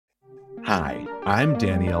Hi, I'm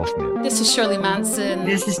Danny Elfman. This is Shirley Manson.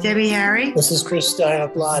 This is Debbie Harry. This is Chris Stein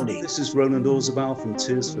of Blondie. This is Roland Orzabal from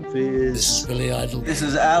Tears for Fears. This is Billy Idol. This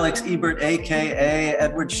is Alex Ebert, a.k.a.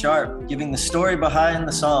 Edward Sharp, giving the story behind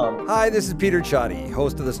the song. Hi, this is Peter Ciotti,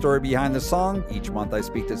 host of The Story Behind the Song. Each month I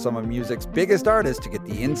speak to some of music's biggest artists to get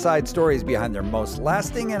the inside stories behind their most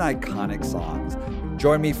lasting and iconic songs.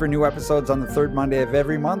 Join me for new episodes on the third Monday of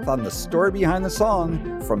every month on The Story Behind the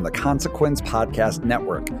Song from the Consequence Podcast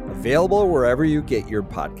Network, available wherever you get your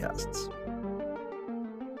podcasts.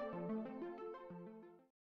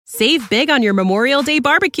 Save big on your Memorial Day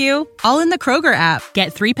barbecue, all in the Kroger app.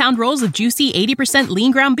 Get 3-pound rolls of juicy 80%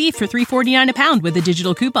 lean ground beef for $3.49 a pound with a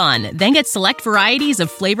digital coupon. Then get select varieties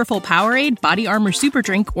of flavorful Powerade, Body Armor Super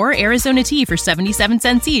Drink, or Arizona tea for 77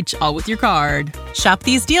 cents each, all with your card. Shop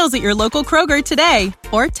these deals at your local Kroger today,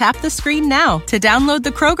 or tap the screen now to download the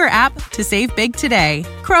Kroger app to save big today.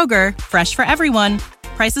 Kroger, fresh for everyone.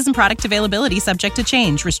 Prices and product availability subject to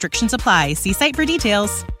change. Restrictions apply. See site for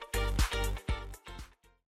details.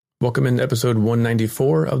 Welcome in episode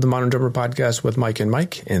 194 of the Modern Drummer Podcast with Mike and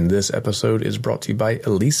Mike, and this episode is brought to you by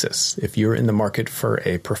Alesis. If you're in the market for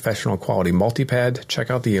a professional quality multi-pad,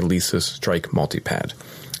 check out the Alesis Strike multi-pad.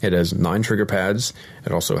 It has 9 trigger pads.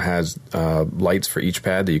 It also has lights for each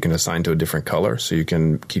pad that you can assign to a different color, so you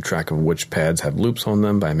can keep track of which pads have loops on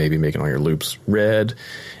them by maybe making all your loops red,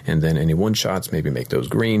 and then any one-shots, maybe make those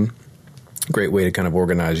green. Great way to kind of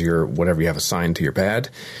organize your whatever you have assigned to your pad.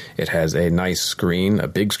 It has a nice screen, a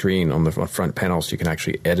big screen on the front panel, so you can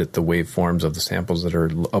actually edit the waveforms of the samples that are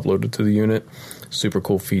uploaded to the unit. Super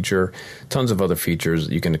cool feature. Tons of other features.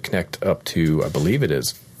 You can connect up to, I believe it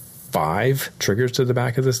is 5 triggers to the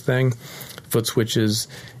back of this thing. Foot switches.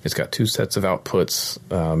 It's got 2 sets of outputs,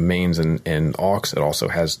 mains and aux. It also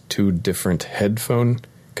has 2 different headphone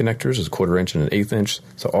connectors, is 1/4 inch and an 1/8 inch.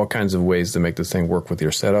 So all kinds of ways to make this thing work with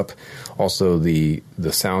your setup. Also, the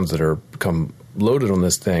sounds that are become loaded on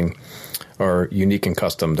this thing are unique and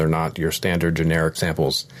custom. They're not your standard generic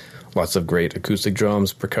samples. Lots of great acoustic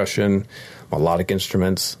drums, percussion, melodic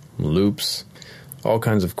instruments, loops, all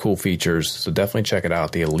kinds of cool features. So definitely check it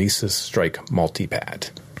out, the Alesis Strike Multi-Pad.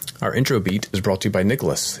 Our intro beat is brought to you by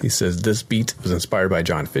Nicholas. He says this beat was inspired by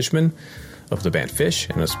John Fishman of the band Fish,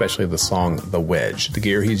 and especially the song The Wedge. The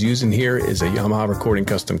gear he's using here is a Yamaha recording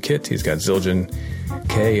custom kit. He's got Zildjian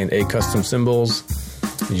K and A custom cymbals.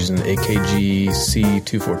 He's using an AKG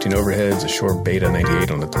C214 overheads, a Shore Beta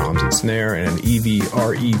 98 on the toms and snare, and an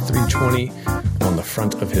EV-RE 320 on the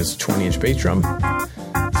front of his 20-inch bass drum.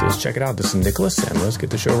 So let's check it out. This is Nicholas, and let's get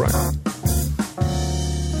the show running.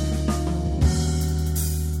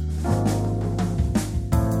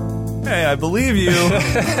 Hey, I believe you.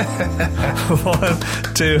 1,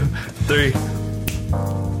 2, 3.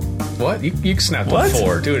 What? You snapped on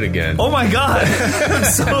 4. Do it again. Oh my god. I'm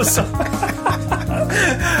so sorry.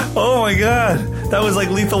 Oh my god. That was like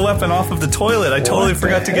Lethal Weapon off of the toilet. I totally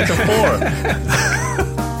forgot to get to 4.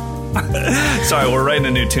 Sorry, we're writing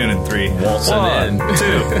a new tune in 3. Waltzing 1, in.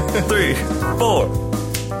 2, 3, 4.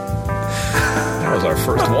 That was our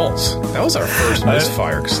first waltz. That was our first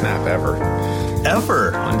misfire snap ever.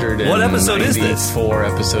 What episode is this? 4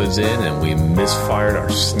 episodes in, and we misfired our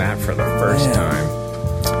snap for the first time.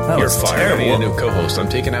 That You're was fired. terrible. I need a new co-host. I'm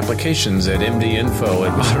taking applications at MDinfo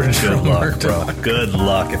at Modern Good luck, Drummer. bro. Good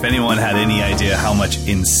luck. If anyone had any idea how much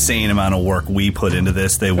insane amount of work we put into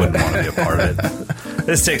this, they wouldn't want to be a part of it.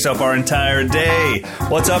 This takes up our entire day.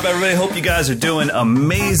 What's up, everybody? Hope you guys are doing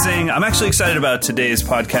amazing. I'm actually excited about today's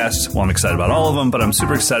podcast. Well, I'm excited about all of them, but I'm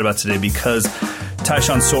super excited about today because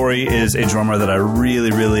Tyshawn Sorey is a drummer that I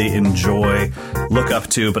really, really enjoy, look up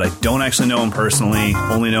to, but I don't actually know him personally,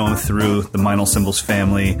 only know him through the Meinl Cymbals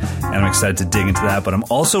family, and I'm excited to dig into that. But I'm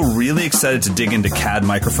also really excited to dig into CAD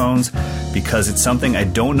microphones because it's something I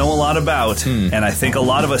don't know a lot about, and I think a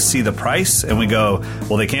lot of us see the price and we go,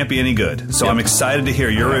 well, they can't be any good. So I'm excited to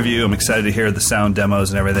hear your review. I'm excited to hear the sound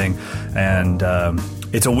demos and everything, and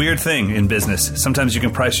it's a weird thing in business. Sometimes you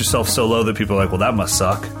can price yourself so low that people are like, well, that must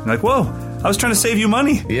suck. You're like, whoa, I was trying to save you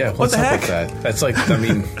money. Yeah, what the up heck? With that? That's like, I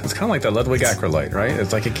mean, it's kind of like the Ludwig Acrolite, right?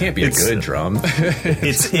 It's like, it can't be a good drum.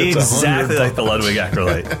 It's exactly like the Ludwig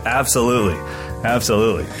Acrolite. Absolutely.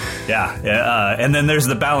 Yeah. And then there's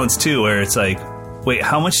the balance, too, where it's like, wait,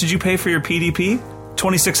 how much did you pay for your PDP?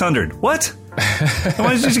 $2,600. What? How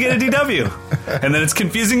much did you get a DW? And then it's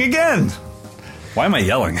confusing again. Why am I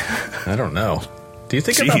yelling? I don't know. Do you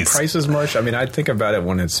think about prices much? I mean, I think about it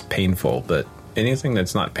when it's painful, but anything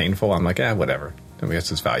that's not painful, I'm like, whatever. I guess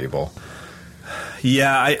it's valuable.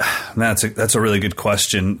 Yeah, that's a really good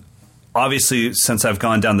question. Obviously, since I've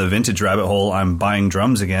gone down the vintage rabbit hole, I'm buying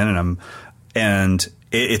drums again, and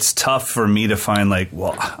it's tough for me to find like,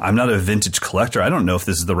 well, I'm not a vintage collector. I don't know if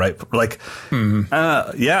this is the right, like,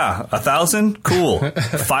 1,000, cool.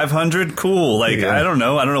 500, cool. Like, I don't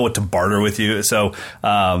know what to barter with you. So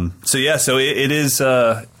it is,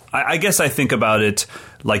 I guess I think about it,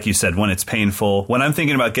 like you said, when it's painful, when I'm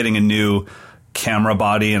thinking about getting a new camera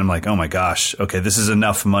body and I'm like, oh my gosh, okay, this is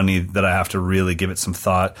enough money that I have to really give it some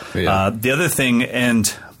thought. Yeah. The other thing,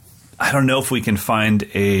 and I don't know if we can find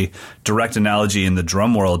a direct analogy in the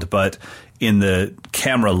drum world, but in the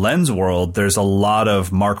camera lens world, there's a lot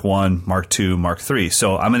of Mark 1, Mark 2, Mark 3.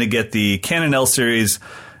 So I'm going to get the Canon L series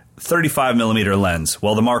 35 millimeter lens.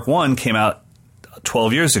 Well, the Mark 1 came out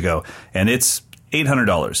 12 years ago and it's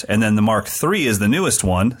 $800. And then the Mark 3 is the newest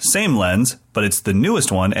one, same lens, but it's the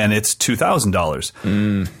newest one and it's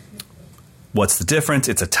 $2,000. What's the difference?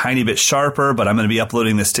 It's a tiny bit sharper, but I'm going to be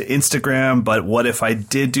uploading this to Instagram. But what if I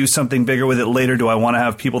did do something bigger with it later? Do I want to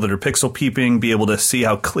have people that are pixel peeping be able to see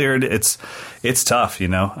how clear it's tough, you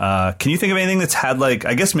know? Can you think of anything that's had like,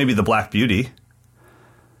 I guess maybe the Black Beauty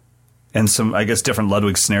and some, I guess different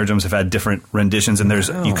Ludwig snare drums have had different renditions and there's,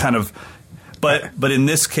 you kind of, but in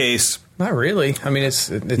this case. Not really. I mean, I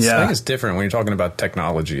think it's different when you're talking about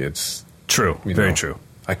technology. It's true. Very true.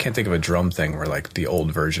 I can't think of a drum thing where like the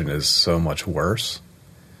old version is so much worse.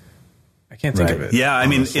 I can't think of it. Yeah, I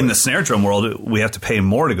mean, in the snare drum world, we have to pay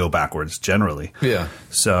more to go backwards generally. Yeah.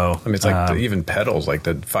 So I mean, it's like even pedals. Like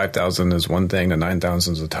the 5,000 is one thing, the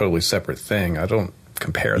 9,000 is a totally separate thing. I don't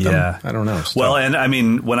compare them. Yeah. I don't know. Well, and I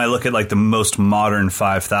mean, when I look at like the most modern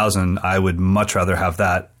 5,000, I would much rather have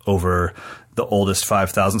that over the oldest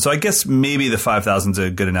 5,000. So I guess maybe the 5,000 is a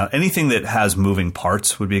good analogy. Anything that has moving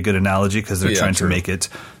parts would be a good analogy because they're trying to make it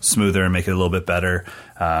smoother and make it a little bit better.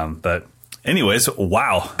 But anyways,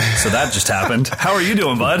 wow. So that just happened. How are you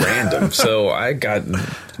doing, bud? Random. So I got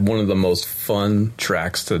one of the most fun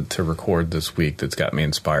tracks to record this week that's got me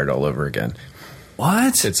inspired all over again.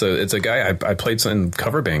 What? It's a guy I played some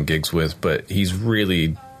cover band gigs with, but he's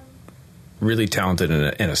really, really talented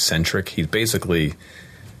and eccentric. He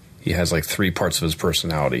has like three parts of his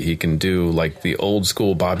personality. He can do like the old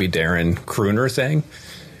school Bobby Darin crooner thing.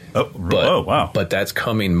 Wow. But that's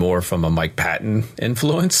coming more from a Mike Patton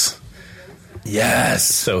influence.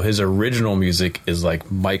 Yes. So his original music is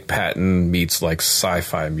like Mike Patton meets like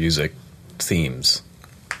sci-fi music themes.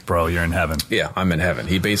 Bro, you're in heaven. Yeah, I'm in heaven.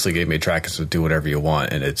 He basically gave me a track to do whatever you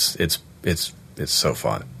want, and it's so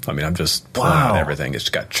fun. I mean, I'm just pulling out everything. It's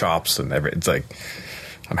got chops and everything. It's like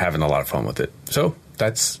I'm having a lot of fun with it. So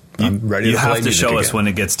I'm ready to play. You have to show us when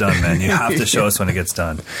it gets done, man. You have to show us when it gets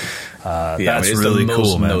done. That's really the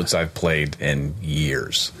cool, most man. Notes I've played in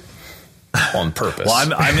years on purpose.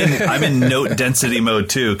 Well, I'm in note density mode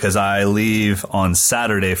too because I leave on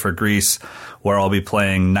Saturday for Greece, where I'll be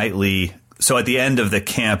playing nightly. So at the end of the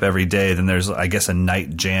camp every day, then there's, I guess, a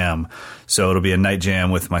night jam. So it'll be a night jam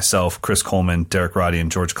with myself, Chris Coleman, Derek Roddy,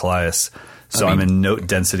 and George Callias. So I'm in note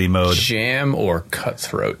density mode. Jam or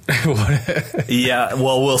cutthroat? Yeah,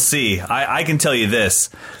 well, we'll see. I can tell you this.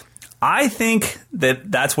 I think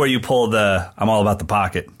that's where you pull the "I'm all about the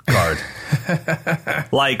pocket" card.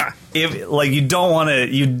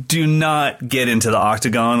 You do not get into the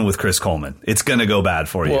octagon with Chris Coleman. It's going to go bad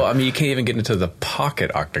for you. Well, I mean, you can't even get into the pocket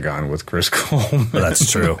octagon with Chris Coleman. Well,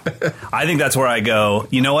 that's true. I think that's where I go,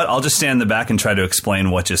 you know what? I'll just stand in the back and try to explain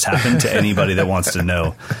what just happened to anybody that wants to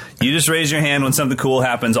know. You just raise your hand when something cool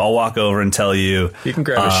happens. I'll walk over and tell you. You can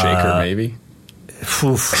grab a shaker, maybe.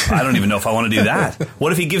 I don't even know if I want to do that.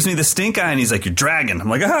 What if he gives me the stink eye and he's like, "You're dragging"? I'm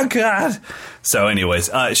like, "Oh, God." So anyways,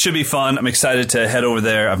 it should be fun. I'm excited to head over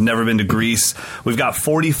there. I've never been to Greece. We've got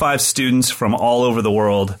 45 students from all over the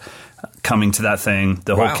world coming to that thing.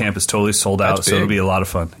 The whole camp is totally sold out, so it'll be a lot of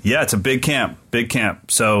fun. Yeah, it's a big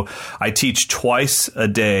camp. So I teach twice a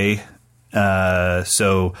day.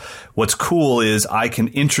 So what's cool is I can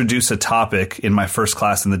introduce a topic in my first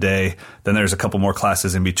class in the day. Then there's a couple more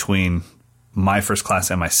classes in between my first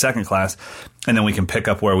class and my second class, and then we can pick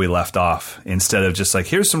up where we left off instead of just like,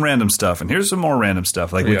 here's some random stuff and here's some more random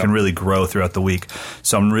stuff. Like we can really grow throughout the week.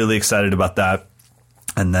 So I'm really excited about that.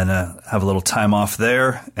 And then have a little time off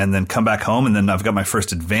there and then come back home. And then I've got my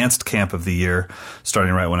first advanced camp of the year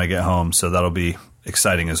starting right when I get home. So that'll be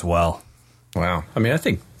exciting as well. Wow. I mean, I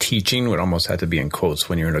think teaching would almost have to be in quotes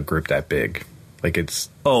when you're in a group that big. Like it's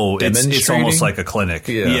almost like a clinic.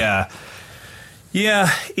 Yeah.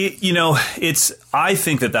 I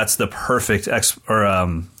think that's the perfect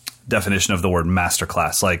definition of the word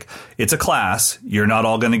masterclass. Like, it's a class. You're not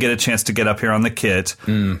all going to get a chance to get up here on the kit,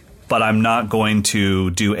 but I'm not going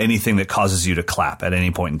to do anything that causes you to clap at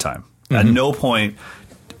any point in time. Mm-hmm. At no point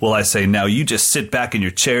will I say, now you just sit back in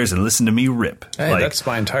your chairs and listen to me rip. Hey, that's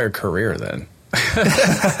my entire career then.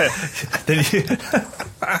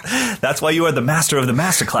 That's why you are the master of the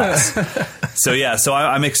masterclass. So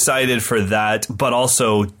I'm excited for that, but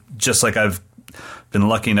also just like I've been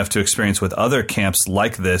lucky enough to experience with other camps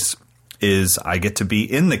like this, is I get to be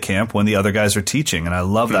in the camp when the other guys are teaching, and I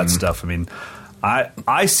love that stuff. I mean,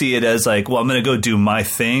 I see it as like, well, I'm going to go do my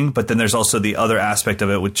thing, but then there's also the other aspect of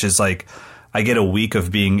it, which is like I get a week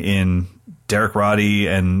of being in Derek Roddy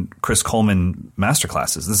and Chris Coleman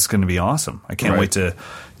masterclasses. This is going to be awesome. I can't wait to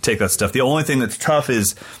take that stuff. The only thing that's tough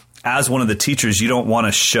is, as one of the teachers, you don't want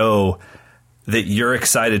to show that you're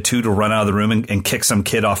excited to run out of the room and kick some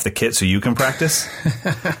kid off the kit so you can practice.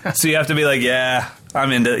 So you have to be like,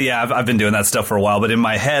 I've been doing that stuff for a while, but in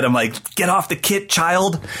my head, I'm like, get off the kit,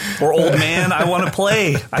 child or old man. I want to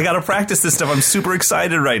play. I got to practice this stuff. I'm super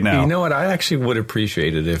excited right now. You know what? I actually would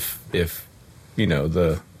appreciate it if you know,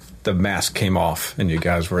 the mask came off and you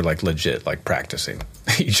guys were like legit, like practicing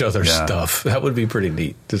each other's stuff. That would be pretty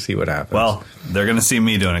neat to see what happens. Well, they're going to see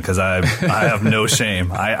me doing it because I have no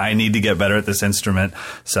shame. I need to get better at this instrument.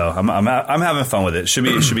 So I'm having fun with it.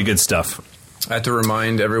 Should be good stuff. I have to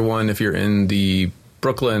remind everyone, if you're in the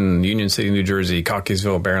Brooklyn, Union City, New Jersey,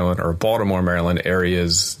 Cockeysville, Maryland, or Baltimore, Maryland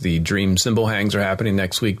areas, the Dream Cymbal Hangs are happening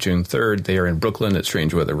next week, June 3rd. They are in Brooklyn at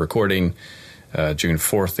Strange Weather Recording. June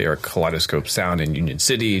 4th, they are at Kaleidoscope Sound in Union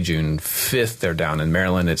City. June 5th, they're down in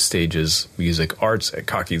Maryland at Stages Music Arts at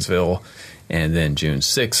Cockeysville. And then June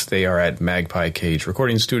 6th, they are at Magpie Cage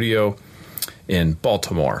Recording Studio in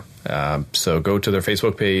Baltimore. So go to their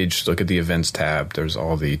Facebook page, look at the events tab. There's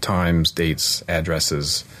all the times, dates,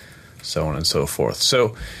 addresses, so on and so forth.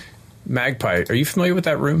 So, Magpie, are you familiar with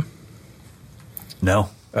that room?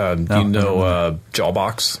 No. Do you know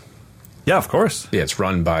Jawbox? Yeah, of course. Yeah, it's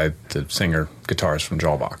run by the singer, guitarist from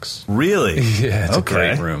Jawbox. Really? Yeah, it's a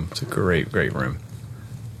great room. It's a great room.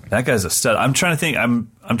 That guy's a stud. I'm trying to think.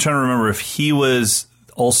 I'm trying to remember if he was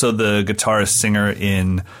also the guitarist singer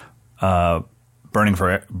in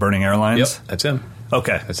Burning Airlines. Yep, that's him.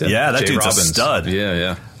 Okay. That's him. Yeah, that Jay dude's Robbins. a stud.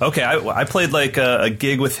 Yeah. Okay, I played like a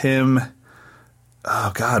gig with him.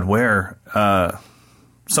 Oh God, where?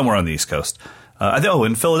 Somewhere on the East Coast.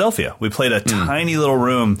 In Philadelphia. We played a tiny little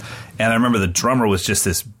room, and I remember the drummer was just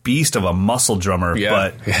this beast of a muscle drummer,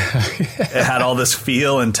 but it had all this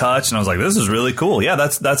feel and touch, and I was like, this is really cool. Yeah,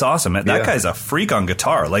 that's awesome. That guy's a freak on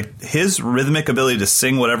guitar. Like, his rhythmic ability to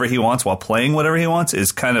sing whatever he wants while playing whatever he wants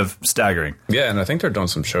is kind of staggering. Yeah, and I think they're doing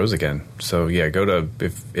some shows again. So, yeah, go to,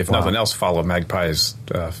 if nothing else, follow Magpie's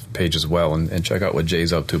page as well and check out what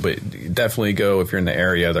Jay's up to. But definitely go, if you're in the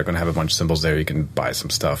area, they're going to have a bunch of cymbals there. You can buy some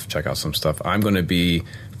stuff, check out some stuff. I'm going to be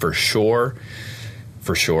for sure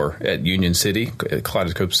at Union City at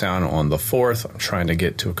Kaleidoscope Sound on the 4th. I'm trying to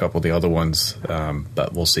get to a couple of the other ones,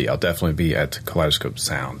 but we'll see. I'll definitely be at Kaleidoscope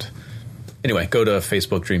Sound. Anyway, go to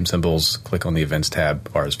Facebook Dream Cymbals, click on the events tab,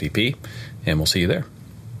 RSVP, and we'll see you there.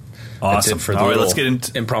 Awesome. That's it for the all right, let's get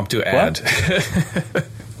into impromptu ad.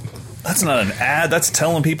 That's not an ad. That's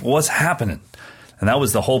telling people what's happening. And that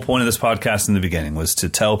was the whole point of this podcast in the beginning, was to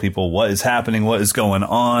tell people what is happening, what is going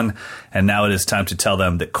on. And now it is time to tell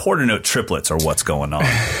them that quarter note triplets are what's going on.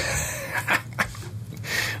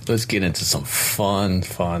 Let's get into some fun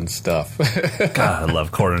stuff. God, I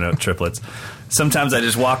love quarter note triplets. Sometimes I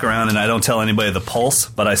just walk around and I don't tell anybody the pulse,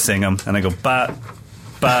 but I sing them. And I go, ba,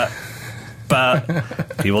 ba, ba.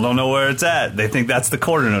 People don't know where it's at. They think that's the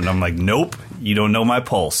quarter note. And I'm like, nope. You don't know my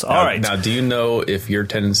pulse. All right. Now, do you know if your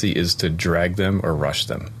tendency is to drag them or rush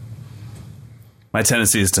them? My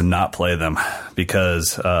tendency is to not play them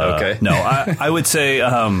because okay. No, I would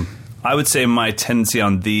say my tendency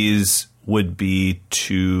on these would be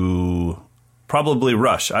to probably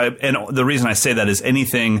rush. And the reason I say that is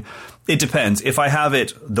anything. It depends. If I have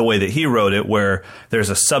it the way that he wrote it, where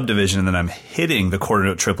there's a subdivision and then I'm hitting the quarter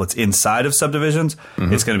note triplets inside of subdivisions,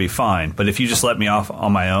 it's going to be fine. But if you just let me off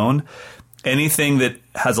on my own. Anything that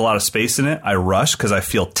has a lot of space in it, I rush because I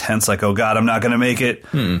feel tense, like, oh, God, I'm not going to make it.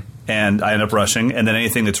 And I end up rushing. And then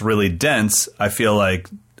anything that's really dense, I feel like,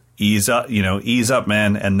 ease up,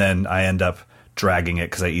 man. And then I end up dragging it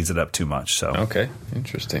because I ease it up too much. So okay,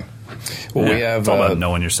 interesting. Well, we have... It's all about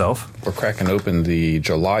knowing yourself. We're cracking open the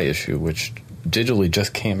July issue, which digitally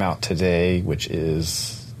just came out today, which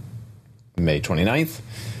is May 29th.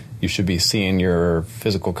 You should be seeing your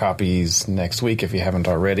physical copies next week if you haven't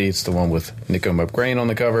already. It's the one with Nico McBrain on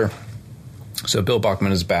the cover. So Bill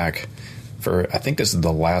Bachman is back for, I think this is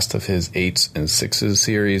the last of his 8s and 6s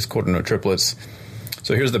series, quarter note triplets.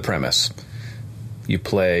 So here's the premise. You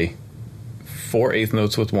play 4 eighth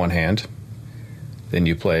notes with one hand. Then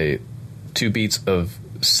you play 2 beats of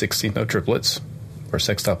 16th note triplets or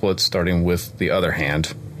sextuplets starting with the other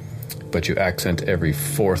hand. but you accent every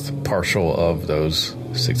fourth partial of those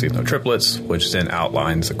 16th note triplets, which then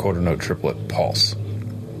outlines a quarter note triplet pulse.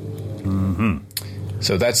 Mm-hmm.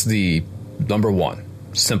 So that's the number one.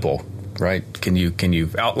 Simple, right? Can you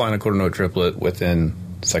outline a quarter note triplet within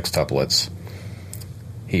sextuplets?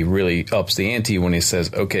 He really ups the ante when he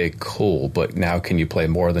says, okay, cool, but now can you play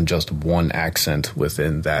more than just one accent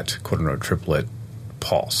within that quarter note triplet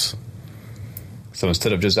pulse? So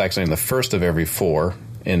instead of just accenting the first of every four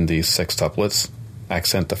in the sextuplets,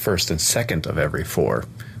 accent the first and second of every four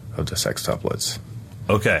of the sextuplets.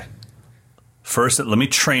 Okay. First, let me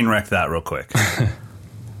train wreck that real quick.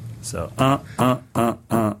 So,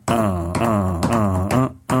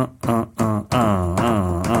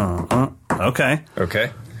 okay.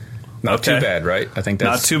 Okay. Not too bad, right? I think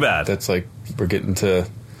that's not too bad. That's like we're getting to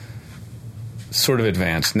sort of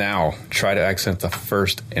advanced. Now, try to accent the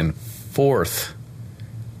first and fourth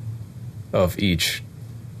of each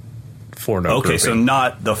four note grouping. So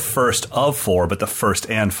not the first of four, but the first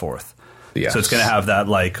and fourth. Yes. So it's going to have that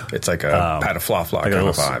like... It's like a patafla-fla kind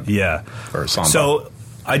of vibe. Yeah. Or a samba. So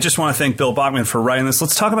I just want to thank Bill Bachman for writing this.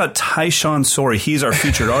 Let's talk about Tyshawn Sorey. He's our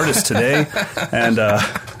featured artist today. And...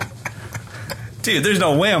 dude, there's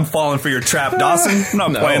no way I'm falling for your trap, Dawson.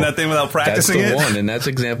 I'm not playing that thing without practicing it. That's the one, and that's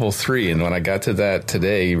example 3. And when I got to that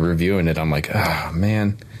today, reviewing it, I'm like,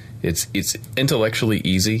 man, it's intellectually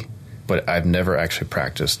easy, but I've never actually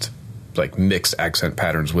practiced like mixed accent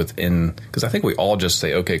patterns within, because I think we all just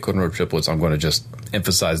say, okay, quarter note triplets, I'm going to just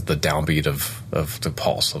emphasize the downbeat of the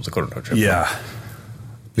pulse of the quarter note triplet. Yeah.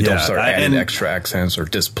 We don't start adding extra accents or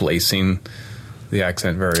displacing the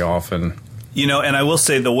accent very often. You know, and I will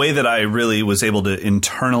say the way that I really was able to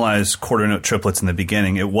internalize quarter note triplets in the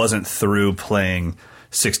beginning, it wasn't through playing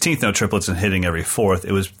 16th note triplets and hitting every fourth.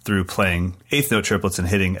 It was through playing 8th note triplets and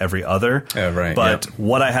hitting every other. Right. But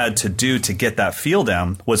what I had to do to get that feel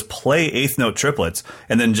down was play 8th note triplets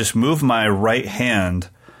and then just move my right hand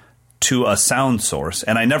to a sound source.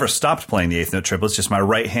 And I never stopped playing the 8th note triplets, just my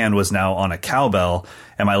right hand was now on a cowbell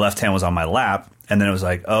and my left hand was on my lap. And then it was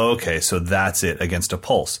like, oh, okay, so that's it against a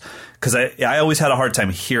pulse. Because I always had a hard time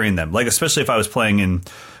hearing them, like especially if I was playing in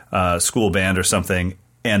school band or something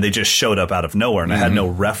and they just showed up out of nowhere and I had no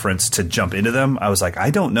reference to jump into them. I was like, I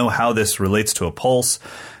don't know how this relates to a pulse.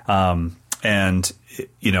 And,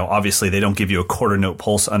 you know, obviously they don't give you a quarter note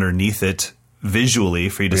pulse underneath it visually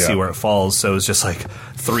for you to see where it falls. So it's just like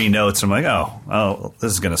 3 notes. I'm like, oh,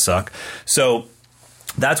 this is going to suck. So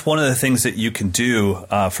that's one of the things that you can do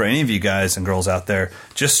for any of you guys and girls out there.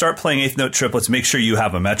 Just start playing 8th note triplets. Make sure you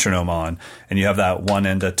have a metronome on and you have that 1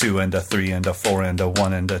 and a 2 and a 3 and a 4 and a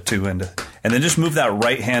 1 and a 2 and a, and then just move that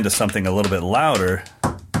right hand to something a little bit louder.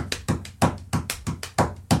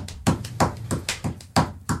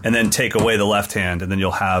 And then take away the left hand and then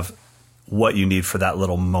you'll have what you need for that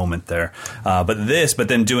little moment there. But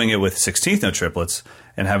then doing it with 16th note triplets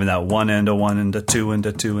and having that 1 and a 1 and a 2 and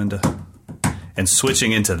a 2 and a... And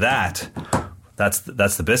switching into that's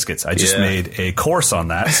the biscuits. I just made a course on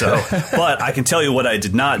that. So, but I can tell you what I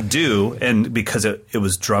did not do, and because it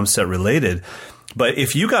was drum set related. But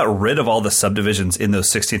if you got rid of all the subdivisions in those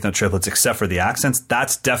 16th note triplets except for the accents,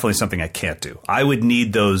 that's definitely something I can't do. I would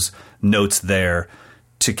need those notes there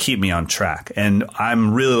to keep me on track. And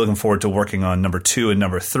I'm really looking forward to working on number 2 and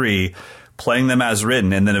number 3, playing them as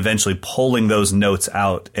written, and then eventually pulling those notes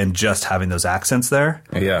out and just having those accents there.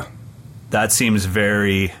 Yeah. That seems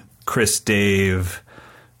very Chris Dave,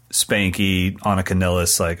 Spanky, Annika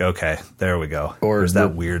Nillis, like, okay, there we go. Or there's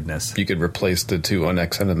that weirdness. You could replace the 2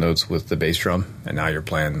 unaccented notes with the bass drum, and now you're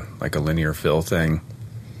playing like a linear fill thing.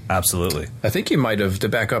 Absolutely. I think you might have, to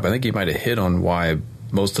back up, I think you might have hit on why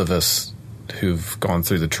most of us who've gone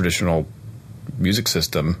through the traditional music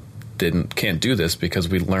system can't do this, because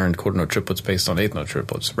we learned quarter note triplets based on 8th note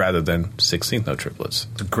triplets rather than 16th note triplets.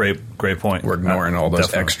 Great point. We're ignoring all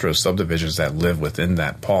those extra subdivisions that live within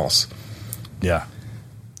that pulse. Yeah.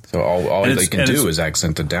 So all they can do is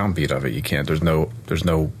accent the downbeat of it. You can't. There's no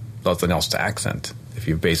nothing else to accent if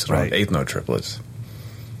you base it on 8th note triplets.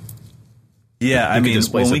 Yeah, I mean,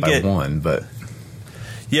 when we get one, but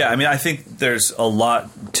yeah, I mean, I think there's a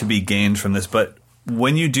lot to be gained from this, but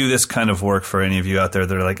when you do this kind of work, for any of you out there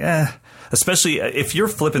that are like, especially if you're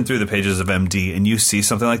flipping through the pages of MD and you see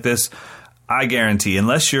something like this, I guarantee,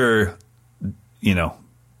 unless you're, you know,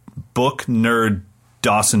 book nerd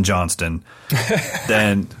Dawson Johnston,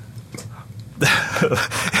 then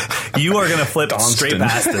you are going to flip straight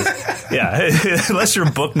past this. Yeah, unless you're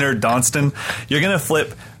book nerd Dawson, you're going to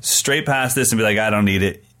flip straight past this and be like, I don't need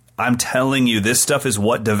it. I'm telling you, this stuff is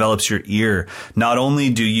what develops your ear. Not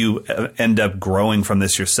only do you end up growing from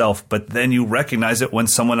this yourself, but then you recognize it when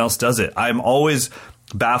someone else does it. I'm always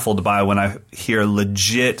baffled by when I hear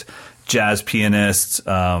legit jazz pianists,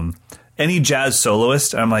 any jazz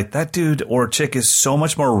soloist. I'm like, that dude or chick is so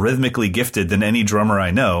much more rhythmically gifted than any drummer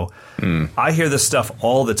I know. I hear this stuff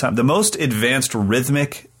all the time. The most advanced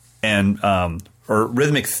rhythmic and or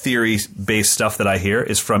rhythmic theory based stuff that I hear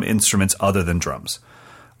is from instruments other than drums.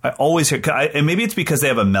 I always hear, and maybe it's because they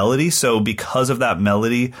have a melody. So because of that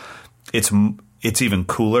melody, it's even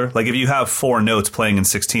cooler. Like if you have 4 notes playing in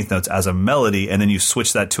 16th notes as a melody, and then you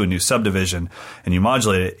switch that to a new subdivision and you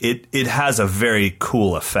modulate it has a very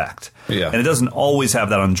cool effect. Yeah. And it doesn't always have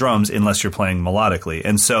that on drums unless you're playing melodically.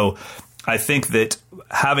 And so I think that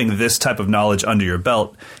having this type of knowledge under your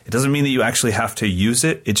belt, it doesn't mean that you actually have to use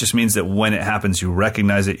it. It just means that when it happens, you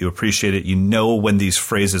recognize it, you appreciate it, you know when these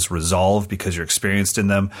phrases resolve because you're experienced in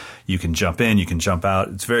them. You can jump in, you can jump out.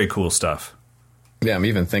 It's very cool stuff. Yeah, I'm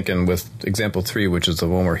even thinking with example 3, which is the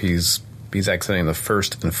one where he's accenting the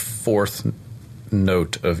first and fourth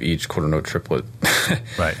note of each quarter note triplet.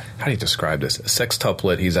 Right. How do you describe this? A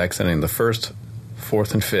sextuplet, he's accenting the first,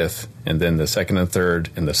 fourth, and fifth, and then the second and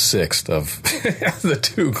third and the sixth of the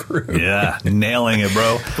 2 groups. Yeah, nailing it,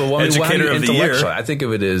 bro. But Educator of the year. I think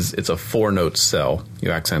of it as it's a 4-note cell.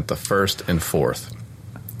 You accent the first and fourth.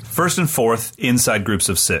 First and fourth inside groups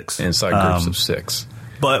of 6. Inside groups of 6.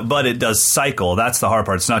 But it does cycle. That's the hard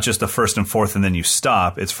part. It's not just the first and fourth and then you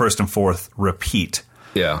stop. It's first and fourth repeat.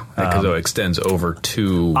 Yeah, because it extends over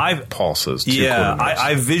 2 pulses. 2 yeah, quarter notes.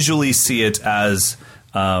 I visually see it as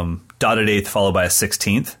dotted eighth followed by a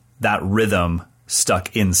 16th. That rhythm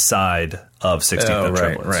stuck inside of 16th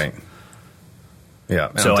triplets. Right.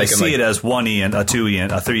 Yeah. So I see it as 1E and a 2E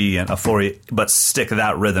and a 3E and a 4E, but stick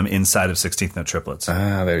that rhythm inside of 16th note triplets.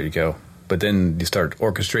 Ah, there you go. But then you start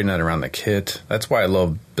orchestrating that around the kit. That's why I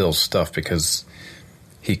love Bill's stuff, because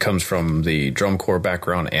he comes from the drum corps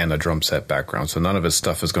background and a drum set background. So none of his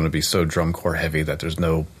stuff is going to be so drum corps heavy that there's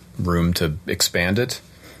no room to expand it.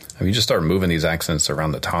 I mean, you just start moving these accents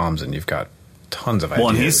around the toms and you've got tons of ideas.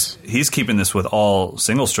 Well, and he's keeping this with all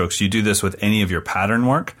single strokes. You do this with any of your pattern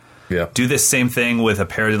work. Yeah. Do this same thing with a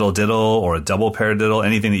paradiddle diddle or a double paradiddle,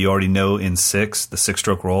 anything that you already know in 6, the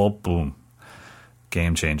 6-stroke roll, boom.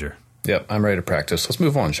 Game changer. Yep, I'm ready to practice. Let's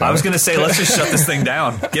move on, shall we? I was going to say, let's just shut this thing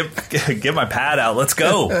down. Get my pad out. Let's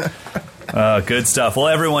go. Good stuff. Well,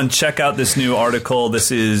 everyone, check out this new article.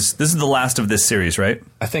 This is the last of this series, right?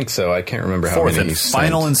 I think so. I can't remember how Fourth many and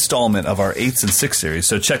final installment of our 8s and 6 series.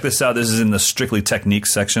 So check this out. This is in the Strictly Technique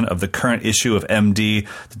section of the current issue of MD.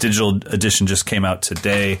 The digital edition just came out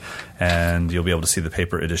today, and you'll be able to see the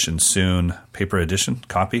paper edition soon. Paper edition?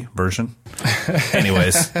 Copy? Version?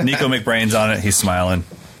 Anyways, Nico McBrain's on it. He's smiling.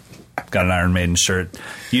 Got an Iron Maiden shirt.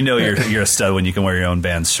 You know you're a stud when you can wear your own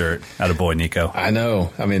band's shirt. Atta boy, Nico. I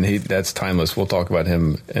know. I mean, that's timeless. We'll talk about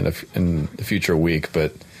him in a future week,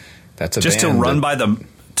 but that's a just band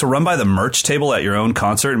to run by the merch table at your own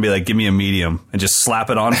concert and be like, give me a medium, and just slap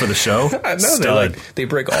it on for the show. I know they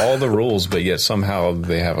break all the rules, but yet somehow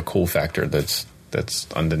they have a cool factor that's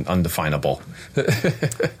undefinable.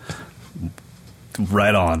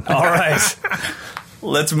 Right on. All right.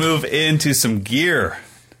 Let's move into some gear.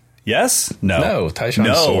 Yes? No,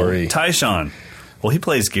 Tyshawn Sorey. Tyshawn. Well, he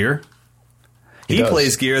plays gear. He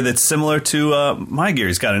plays gear that's similar to my gear.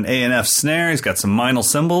 He's got an A&F snare. He's got some Meinl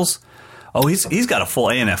cymbals. Oh, he's got a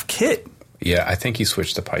full A&F kit. Yeah, I think he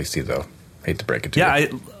switched to Paiste, though. Hate to break it to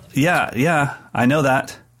you. Yeah, I know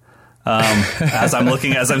that. As I'm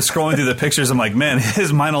scrolling through the pictures, I'm like, man,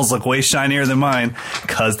 his Meinls look way shinier than mine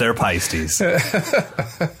because they're Paistes.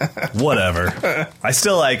 Whatever. I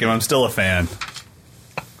still like him. I'm still a fan.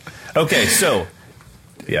 Okay, so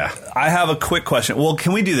yeah, I have a quick question. Well,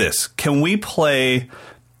 can we do this? Can we play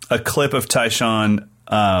a clip of Tyshawn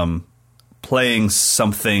playing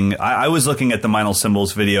something? I was looking at the Meinl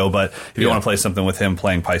Cymbals video, but if you want to play something with him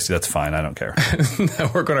playing Paiste, that's fine. I don't care.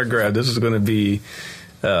 We're going to grab. This is going to be.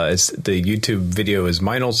 It's the YouTube video is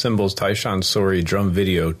Meinl Cymbals Tyshawn Sorey drum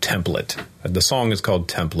video template. The song is called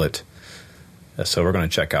Template. So we're going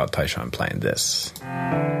to check out Tyshawn playing this.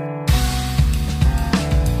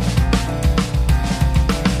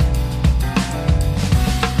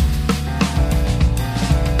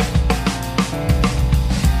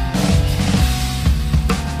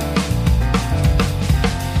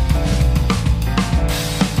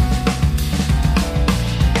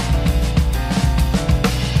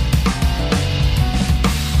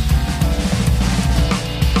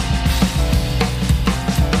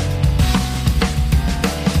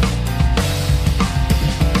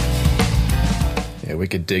 We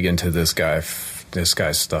could dig into this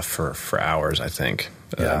guy's stuff for hours, I think.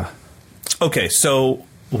 Yeah. Okay, so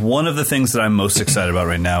one of the things that I'm most excited about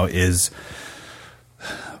right now is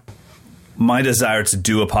my desire to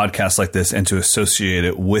do a podcast like this and to associate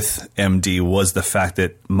it with MD was the fact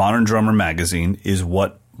that Modern Drummer magazine is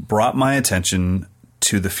what brought my attention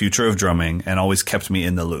to the future of drumming and always kept me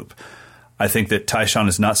in the loop. I think that Tyshawn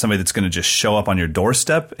is not somebody that's going to just show up on your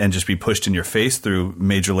doorstep and just be pushed in your face through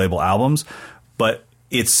major label albums, but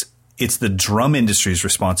it's the drum industry's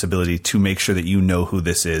responsibility to make sure that you know who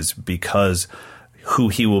this is, because who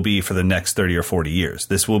he will be for the next 30 or 40 years.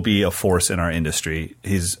 This will be a force in our industry.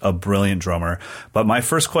 He's a brilliant drummer. But my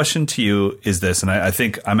first question to you is this, and I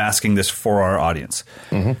think I'm asking this for our audience.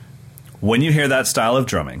 Mm-hmm. When you hear that style of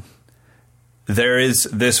drumming, there is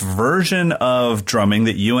this version of drumming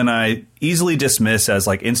that you and I easily dismiss as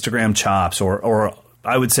like Instagram chops, or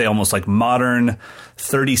I would say almost like modern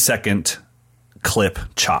 30-second clip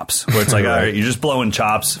chops, where it's like, all right, you're just blowing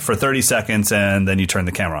chops for 30 seconds and then you turn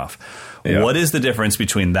the camera off. Yeah. What is the difference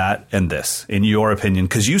between that and this, in your opinion?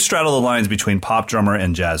 Because you straddle the lines between pop drummer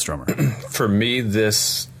and jazz drummer. For me,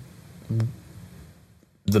 the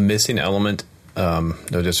missing element, no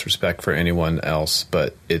disrespect for anyone else,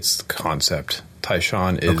 but it's concept.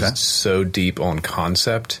 Tyshawn is so deep on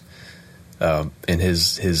concept, and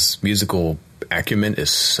his musical acumen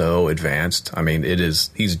is so advanced. I mean,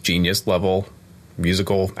 he's genius level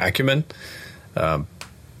musical acumen.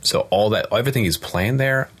 So everything he's playing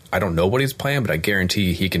there, I don't know what he's playing, but I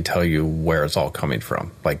guarantee he can tell you where it's all coming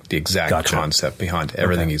from, like the exact concept behind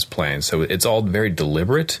everything he's playing. So it's all very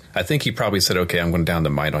deliberate. I think he probably said, okay, I'm going down the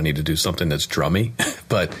mine. I need to do something that's drummy.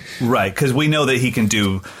 But right, because we know that he can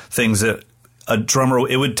do things that a drummer,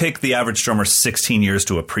 it would take the average drummer 16 years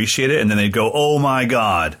to appreciate it, and then they'd go, oh my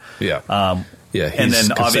God. Yeah. And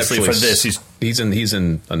then obviously for this, he's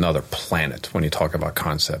in another planet when you talk about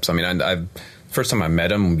concepts. I mean, first time I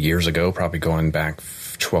met him years ago, probably going back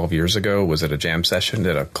 12 years ago, was at a jam session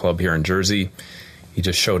at a club here in Jersey. He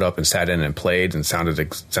just showed up and sat in and played and sounded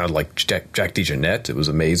like Jack DeJohnette. It was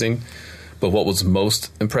amazing. But what was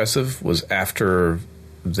most impressive was after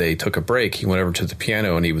they took a break, he went over to the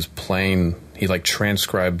piano and he was playing. He like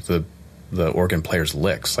transcribed the organ player's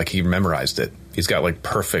licks. Like he memorized it. He's got like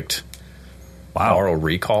perfect oral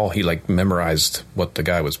recall. He like memorized what the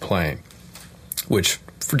guy was playing, which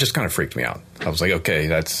just kind of freaked me out. I was like, okay,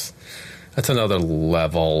 that's another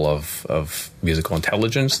level of musical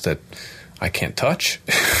intelligence that I can't touch.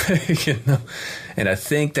 You know? And I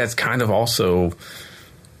think that's kind of also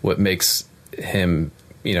what makes him,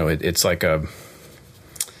 you know, it's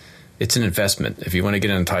an investment. If you want to get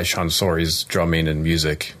into Tyshawn Sorey's drumming and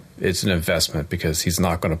music, it's an investment, because he's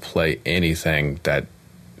not going to play anything that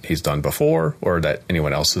he's done before or that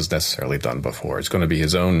anyone else has necessarily done before. It's going to be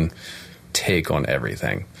his own take on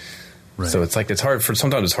everything. Right. So it's like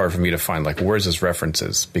sometimes it's hard for me to find like where's his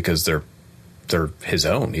references, because they're his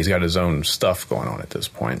own. He's got his own stuff going on at this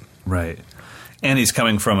point. Right. And he's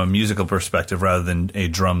coming from a musical perspective rather than a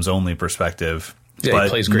drums only perspective. Yeah, he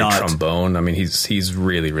plays great trombone. I mean, he's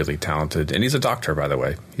really, really talented. And he's a doctor, by the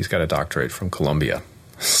way. He's got a doctorate from Columbia.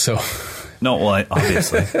 So no, well,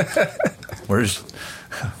 obviously. Where's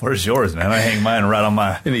yours, man? I hang mine right on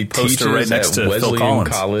my poster right next to Phil Collins.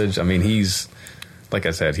 College. I mean, he's like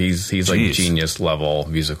I said, he's like genius level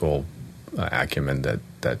musical acumen.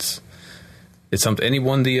 That's something. And he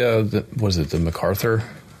won the MacArthur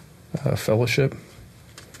Fellowship.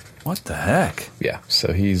 What the heck? Yeah.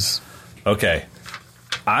 So he's okay.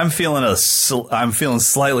 I'm feeling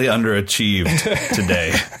slightly underachieved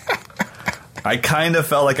today. I kind of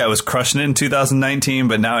felt like I was crushing it in 2019,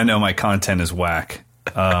 but now I know my content is whack.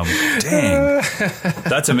 Dang,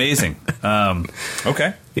 that's amazing.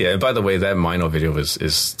 Okay. Yeah. By the way, that Mino video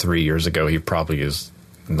is 3 years ago. He probably is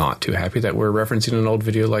not too happy that we're referencing an old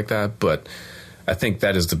video like that, but I think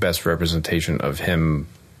that is the best representation of him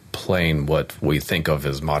playing what we think of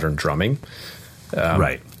as modern drumming.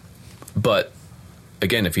 Right. But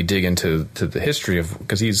again, if you dig into the history of,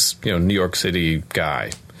 because he's New York City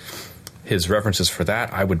guy, his references for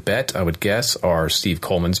that, I would guess, are Steve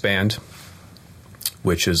Coleman's band,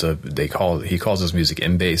 which is he calls his music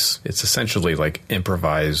M-bass. It's essentially like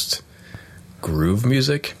improvised groove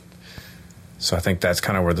music. So I think that's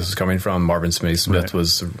kind of where this is coming from. Marvin Smith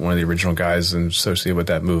was one of the original guys associated with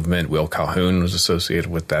that movement. Will Calhoun was associated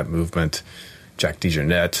with that movement. Jack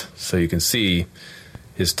DeJohnette. So you can see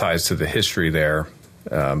his ties to the history there.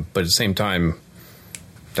 But at the same time,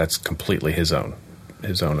 that's completely his own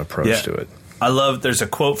approach to it. I love, there's a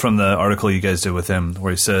quote from the article you guys did with him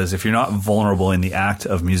where he says, if you're not vulnerable in the act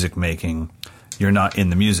of music making, you're not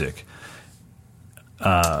in the music.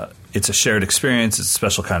 It's a shared experience. It's a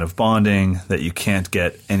special kind of bonding that you can't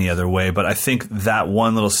get any other way. But I think that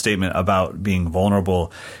one little statement about being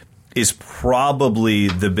vulnerable is probably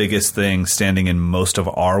the biggest thing standing in most of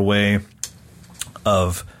our way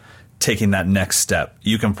of taking that next step.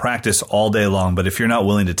 You can practice all day long, but if you're not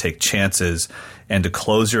willing to take chances and to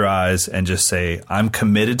close your eyes and just say, I'm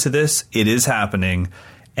committed to this, it is happening,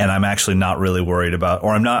 and I'm actually not really worried about,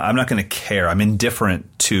 or I'm not going to care. I'm indifferent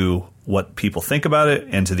to what people think about it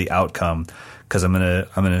and to the outcome, because I'm going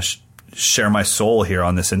to share my soul here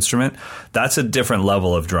on this instrument. That's a different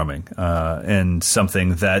level of drumming, and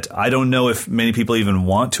something that I don't know if many people even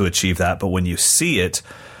want to achieve that, but when you see it,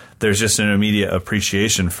 there's just an immediate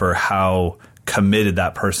appreciation for how committed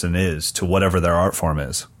that person is to whatever their art form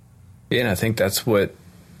is. Yeah, and I think that's what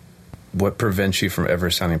prevents you from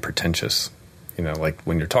ever sounding pretentious. You know, like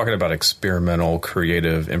when you're talking about experimental,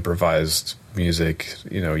 creative, improvised music,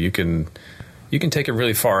 you know, you can take it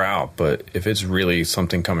really far out, but if it's really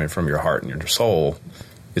something coming from your heart and your soul,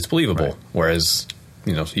 it's believable. Right. Whereas,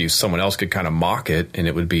 you know, someone else could kind of mock it and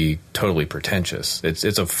it would be totally pretentious.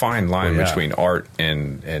 It's a fine line between art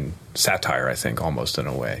and satire, I think, almost in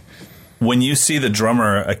a way. When you see the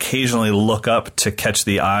drummer occasionally look up to catch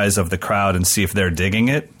the eyes of the crowd and see if they're digging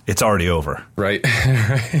it, it's already over. Right.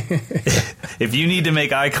 If you need to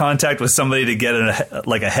make eye contact with somebody to get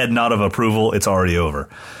a head nod of approval, it's already over.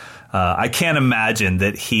 I can't imagine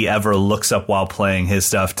that he ever looks up while playing his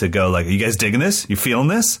stuff to go like, are you guys digging this? You feeling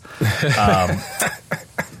this?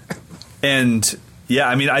 And yeah,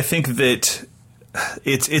 I mean, I think that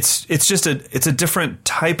it's just a different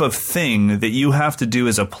type of thing that you have to do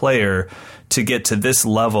as a player to get to this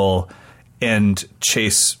level and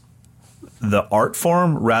chase the art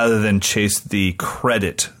form rather than chase the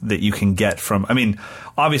credit that you can get from, I mean,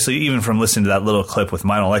 obviously even from listening to that little clip with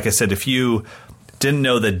Meinl, like I said, if you didn't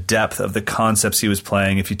know the depth of the concepts he was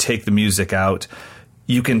playing, if you take the music out,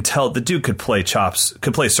 you can tell the dude could play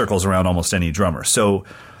circles around almost any drummer. So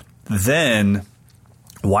then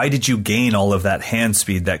why did you gain all of that hand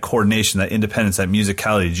speed, that coordination, that independence, that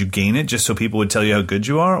musicality? Did you gain it just so people would tell you how good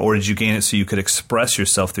you are? Or did you gain it so you could express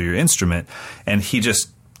yourself through your instrument? And he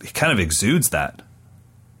kind of exudes that.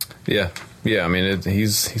 Yeah. I mean,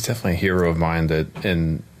 he's definitely a hero of mine that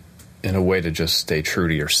in a way to just stay true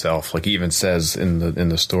to yourself. Like he even says in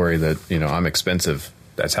the story that, you know, I'm expensive.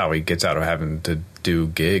 That's how he gets out of having to do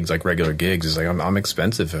gigs, like regular gigs. He's like, I'm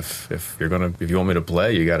expensive. If you want me to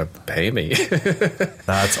play, you got to pay me.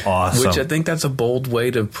 That's awesome. Which I think that's a bold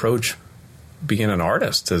way to approach being an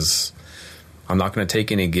artist. Is I'm not going to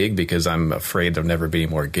take any gig because I'm afraid there'll never be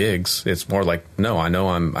more gigs. It's more like, no, I know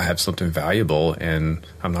I have something valuable, and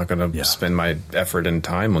I'm not going to spend my effort and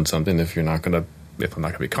time on something if I'm not going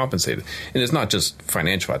to be compensated. And it's not just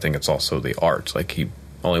financial. I think it's also the art. Like he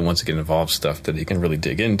only wants to get involved stuff that he can really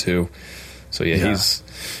dig into. So he's.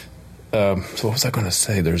 So what was I going to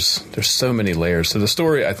say? There's so many layers. So the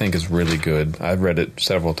story I think is really good. I've read it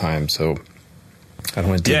several times, so I don't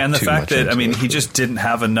want to dig and the too fact much that into it. He just didn't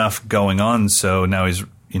have enough going on, so now he's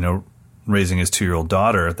raising his 2-year-old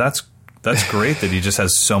daughter. That's great that he just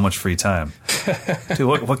has so much free time. Dude,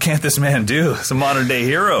 what can't this man do? He's a modern day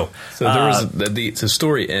hero. So there was the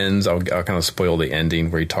story ends. I'll kind of spoil the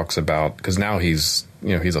ending where he talks about, because now he's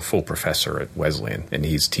a full professor at Wesleyan and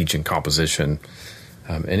he's teaching composition,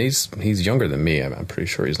 and he's younger than me. I'm pretty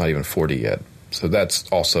sure he's not even 40 yet. So that's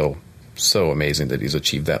also so amazing that he's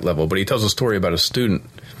achieved that level. But he tells a story about a student,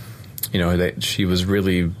 that she was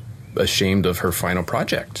really ashamed of her final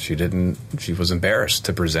project. She was embarrassed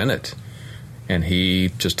to present it. And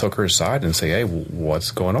he just took her aside and say, hey,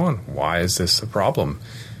 what's going on? Why is this a problem?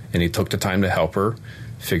 And he took the time to help her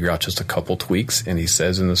figure out just a couple tweaks. And he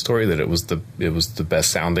says in the story that it was the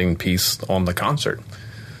best sounding piece on the concert.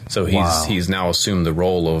 So he's now assumed the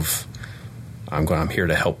role of, I'm here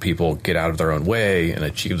to help people get out of their own way and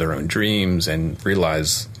achieve their own dreams and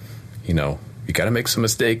realize, you got to make some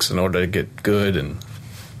mistakes in order to get good. And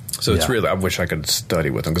so it's really, I wish I could study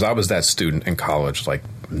with him, because I was that student in college. Like,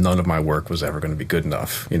 none of my work was ever going to be good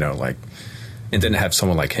enough, and then have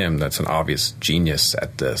someone like him that's an obvious genius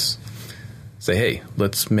at this say, hey,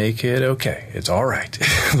 let's make it okay. It's all right.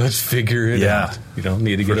 Let's figure it out. You don't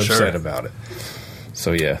need to get upset about it.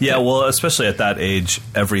 So, yeah. Yeah, well, especially at that age,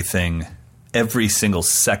 every single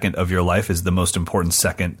second of your life is the most important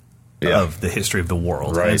second of the history of the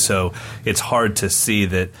world. Right. And so it's hard to see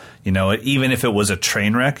that, even if it was a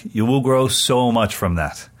train wreck, you will grow so much from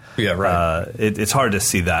that. Yeah, right. It's hard to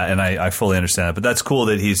see that, and I fully understand that. But that's cool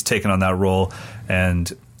that he's taken on that role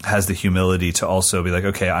and has the humility to also be like,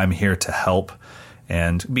 okay, I'm here to help.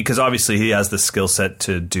 And because obviously he has the skill set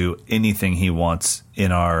to do anything he wants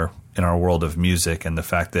in our world of music, and the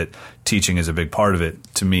fact that teaching is a big part of it,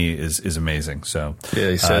 to me, is amazing. So yeah,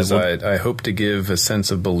 he says, I hope to give a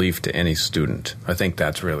sense of belief to any student. I think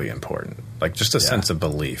that's really important. Like, just a sense of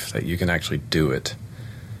belief that you can actually do it.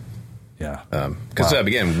 Yeah. Because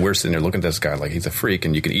again, we're sitting there looking at this guy like he's a freak,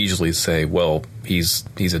 and you can easily say, well, he's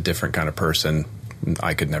a different kind of person.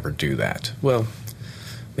 I could never do that. Well,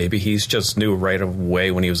 maybe he's just knew right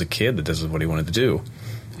away when he was a kid that this is what he wanted to do.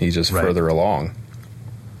 He's just further along.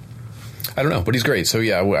 I don't know, but he's great. So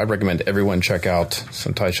yeah, I recommend everyone check out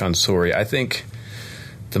some Tyshawn Sorey. I think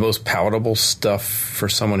the most palatable stuff for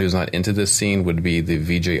someone who's not into this scene would be the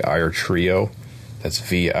VJ Iyer Trio. That's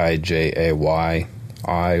VIJAYIYER.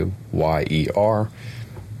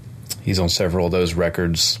 He's on several of those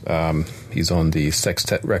records. He's on the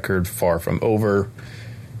sextet record, Far From Over,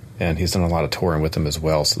 and he's done a lot of touring with them as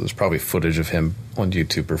well. So there's probably footage of him on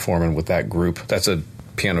YouTube performing with that group. That's a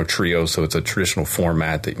piano trio, so it's a traditional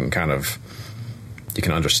format that you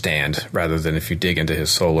can understand, rather than if you dig into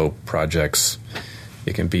his solo projects,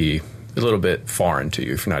 it can be a little bit foreign to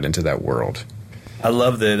you if you're not into that world. I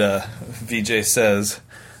love that VJ says,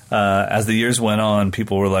 as the years went on,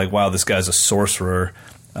 people were like, wow, this guy's a sorcerer,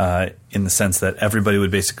 in the sense that everybody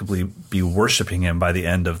would basically be worshiping him by the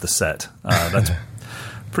end of the set. That's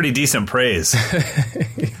pretty decent praise.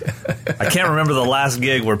 I can't remember the last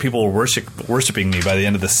gig where people were worshiping me by the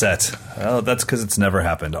end of the set. Well, that's because it's never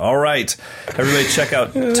happened. All right. Everybody check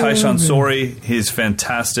out Tyshawn Sorey. He's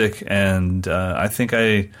fantastic, and I think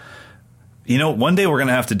one day we're going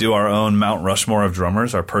to have to do our own Mount Rushmore of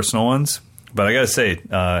drummers, our personal ones. But I got to say,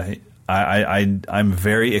 I'm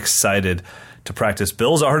very excited to practice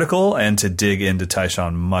Bill's article and to dig into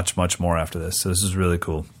Tyshawn much, much more after this. So this is really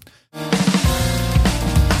cool.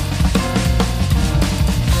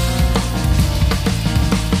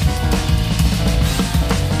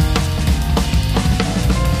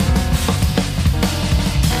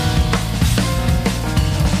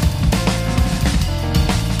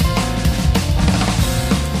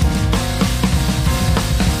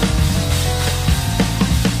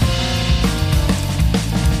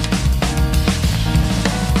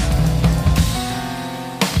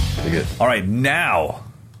 All right, now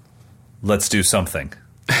let's do something.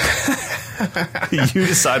 You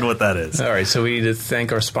decide what that is. All right, so we need to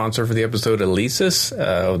thank our sponsor for the episode, Alesis,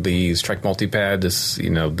 the Strike Multipad.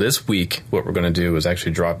 This week, what we're going to do is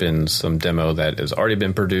actually drop in some demo that has already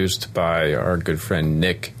been produced by our good friend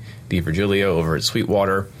Nick DiVirgilio over at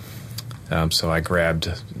Sweetwater. So I grabbed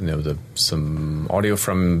some audio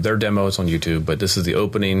from their demos on YouTube, but this is the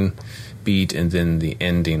opening beat and then the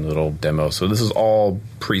ending little demo. So this is all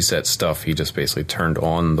preset stuff. He just basically turned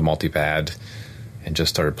on the multipad and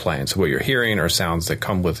just started playing. So what you're hearing are sounds that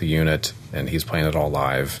come with the unit, and he's playing it all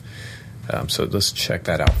live. So let's check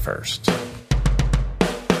that out first.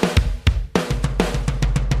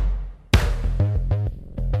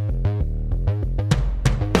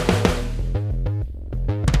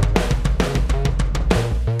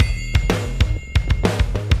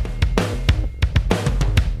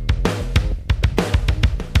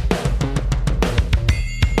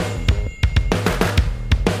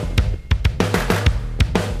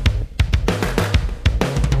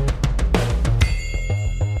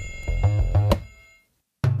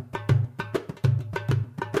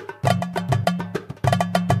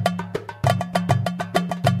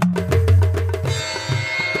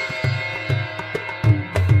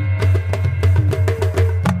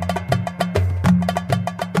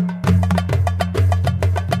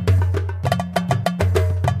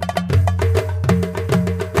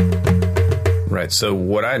 So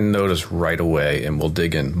what I noticed right away, and we'll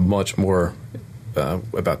dig in much more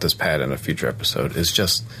about this pad in a future episode, is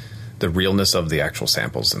just the realness of the actual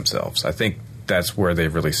samples themselves. I think that's where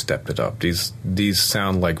they've really stepped it up. These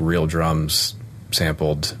sound like real drums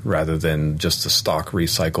sampled rather than just the stock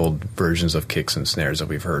recycled versions of kicks and snares that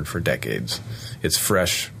we've heard for decades. It's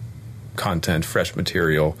fresh content, fresh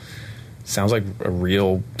material. Sounds like a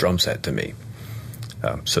real drum set to me.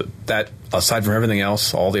 So that, aside from everything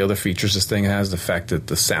else, all the other features this thing has, the fact that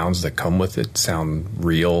the sounds that come with it sound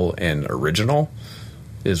real and original,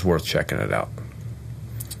 is worth checking it out.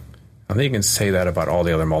 I think you can say that about all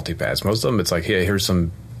the other multipads. Most of them, it's like, hey, here's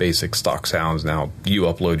some basic stock sounds. Now you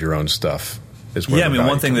upload your own stuff.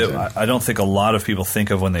 One thing that I don't think a lot of people think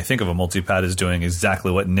of when they think of a multipad is doing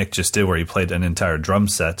exactly what Nick just did, where he played an entire drum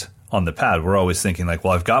set on the pad. We're always thinking like,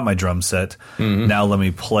 well, I've got my drum set. Mm-hmm. Now let me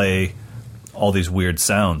play all these weird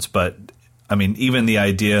sounds. But I mean, even the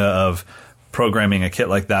idea of programming a kit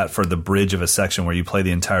like that for the bridge of a section where you play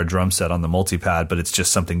the entire drum set on the multipad, but it's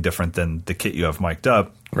just something different than the kit you have mic'd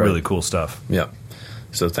up. Right. Really cool stuff. Yeah.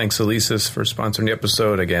 So thanks, Alesis, for sponsoring the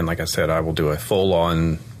episode. Again, like I said, I will do a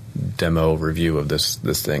full-on demo review of this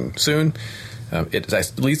thing soon.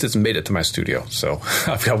 At least it's made it to my studio, so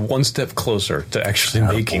I've got one step closer to actually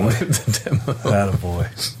making the demo.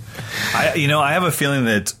 Attaboy. I have a feeling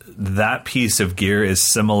that piece of gear is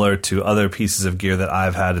similar to other pieces of gear that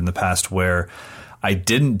I've had in the past where I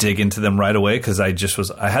didn't dig into them right away because I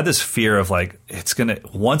had this fear of like,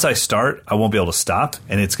 once I start, I won't be able to stop,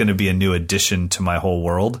 and it's going to be a new addition to my whole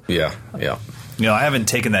world. Yeah. I haven't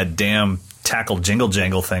taken that damn tackle jingle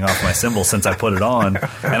jangle thing off my cymbal since I put it on,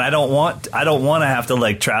 and I don't want to have to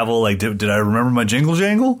like travel. Like, did I remember my jingle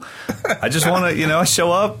jangle? I just want to, I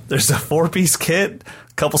show up. There's a 4-piece kit,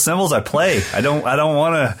 a couple cymbals. I play. I don't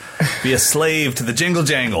want to be a slave to the jingle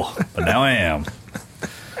jangle, but now I am.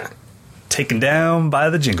 Taken down by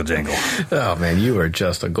the jingle jangle. Oh man, you are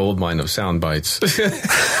just a goldmine of sound bites.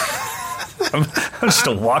 I'm just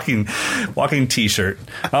a walking T-shirt.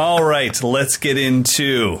 All right, let's get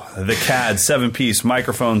into the CAD 7-piece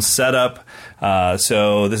microphone setup.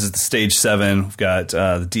 So this is the Stage 7. We've got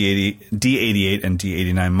the D88 and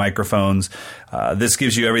D89 microphones. This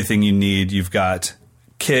gives you everything you need. You've got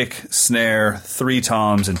kick, snare, 3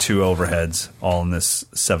 toms, and 2 overheads, all in this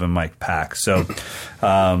 7-mic pack. So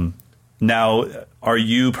now, are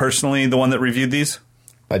you personally the one that reviewed these?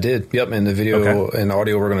 I did. Yep. And the video and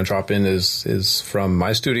audio we're going to drop in is from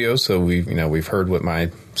my studio. So we've heard what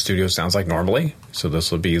my studio sounds like normally. So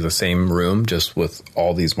this will be the same room, just with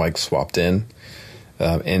all these mics swapped in,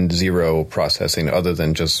 and 0 processing other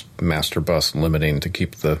than just master bus limiting to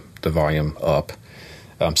keep the volume up.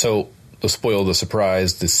 So to spoil the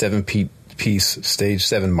surprise, the 7-piece Stage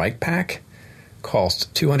 7 mic pack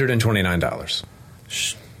cost $229.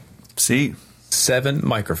 See? 7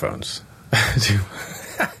 microphones.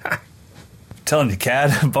 Telling you,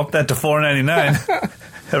 CAD, bump that to $499.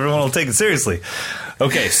 Everyone will take it seriously.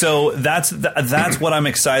 Okay, so that's what I'm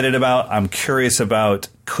excited about. I'm curious about,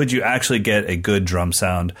 could you actually get a good drum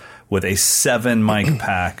sound with a 7-mic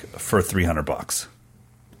pack for $300?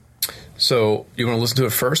 So you want to listen to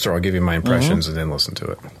it first, or I'll give you my impressions and then listen to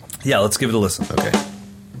it? Yeah, let's give it a listen. Okay.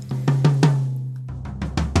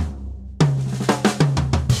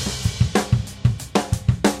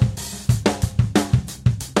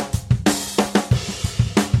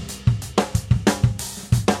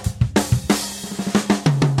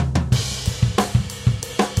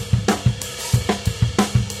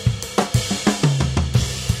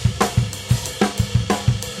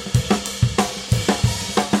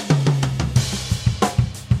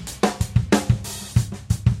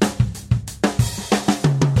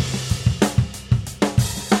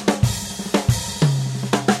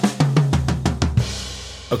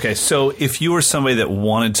 Okay, so if you were somebody that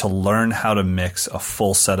wanted to learn how to mix a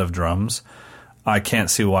full set of drums, I can't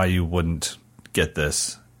see why you wouldn't get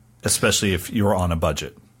this, especially if you're on a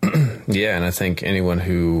budget. Yeah, and I think anyone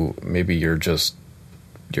who maybe you're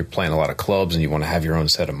playing a lot of clubs and you want to have your own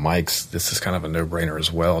set of mics, this is kind of a no-brainer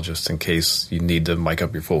as well, just in case you need to mic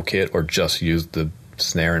up your full kit or just use the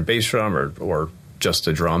snare and bass drum or just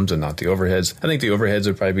the drums and not the overheads. I think the overheads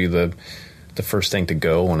would probably be the first thing to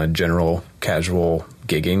go on a general casual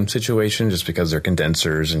gigging situation, just because they're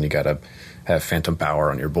condensers and you got to have phantom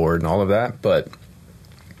power on your board and all of that. But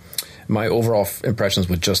my overall impressions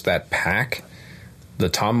with just that pack, the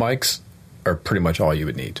tom mics are pretty much all you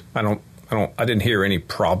would need. I didn't hear any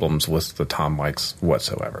problems with the tom mics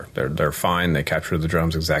whatsoever. They're fine. They capture the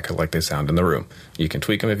drums exactly like they sound in the room. You can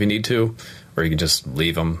tweak them if you need to, or you can just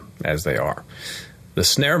leave them as they are. The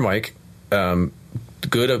snare mic,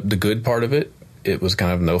 the good part of it was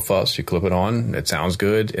kind of no fuss. You clip it on, it sounds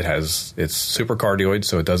good. It's super cardioid,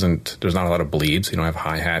 so there's not a lot of bleeds. You don't have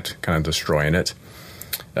hi-hat kind of destroying it.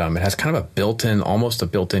 It has kind of almost a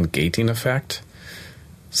built-in gating effect.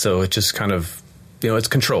 So it just kind of, it's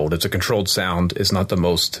controlled. It's a controlled sound. It's not the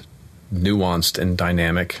most nuanced and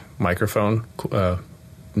dynamic microphone,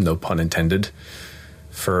 no pun intended,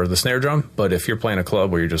 for the snare drum. But if you're playing a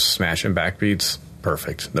club where you're just smashing backbeats,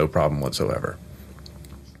 perfect. No problem whatsoever.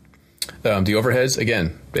 The overheads,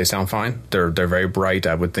 again, they sound fine. They're very bright.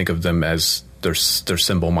 I would think of them as they're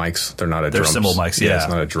cymbal mics. They're not a drum. They're cymbal mics, yeah. It's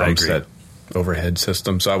not a drum set overhead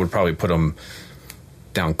system. So I would probably put them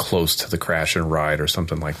down close to the Crash and Ride or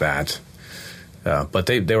something like that. But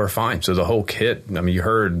they were fine. So the whole kit, I mean, you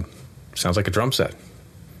heard, sounds like a drum set.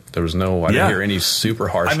 There was I didn't hear any super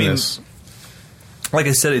harshness. I mean, like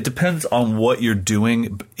I said, it depends on what you're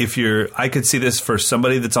doing. I could see this for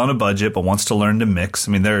somebody that's on a budget but wants to learn to mix.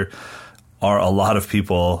 I mean, there are a lot of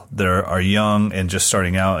people that are young and just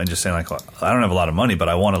starting out and just saying like, well, I don't have a lot of money, but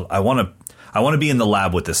I want to be in the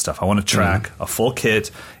lab with this stuff. I want to track a full kit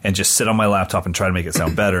and just sit on my laptop and try to make it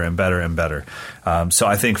sound better and better and better. So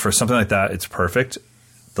I think for something like that, it's perfect.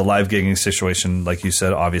 The live gigging situation, like you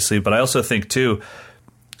said, obviously, but I also think too,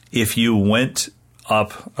 if you went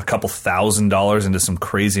up a couple $1,000s into some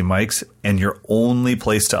crazy mics, and your only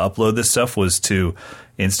place to upload this stuff was to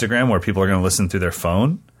Instagram, where people are going to listen through their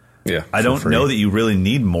phone. Yeah, I don't know that you really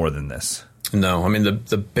need more than this. No, I mean,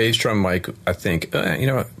 the bass drum mic, I think,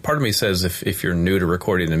 part of me says if you're new to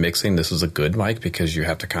recording and mixing, this is a good mic because you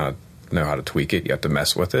have to kind of know how to tweak it. You have to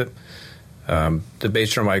mess with it. The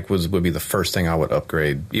bass drum mic would be the first thing I would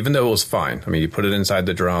upgrade, even though it was fine. I mean, you put it inside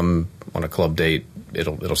the drum on a club date,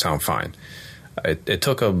 it'll sound fine. It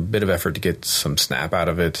took a bit of effort to get some snap out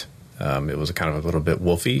of it. It was kind of a little bit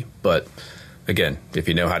woofy, but again, if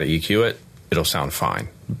you know how to EQ it, it'll sound fine.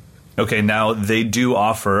 Okay, now they do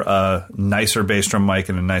offer a nicer bass drum mic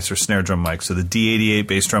and a nicer snare drum mic. So the D88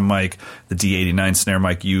 bass drum mic, the D89 snare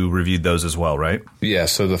mic, you reviewed those as well, right? Yeah,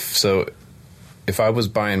 so if I was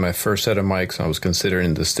buying my first set of mics and I was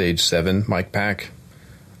considering the Stage 7 mic pack,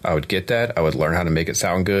 I would get that. I would learn how to make it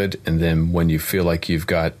sound good. And then when you feel like those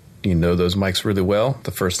mics really well,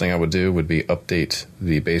 the first thing I would do would be update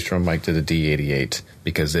the bass drum mic to the D88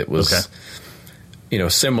 because it was,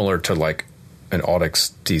 similar to like an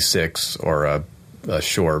Audix D6 or a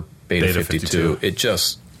Shure Beta 52.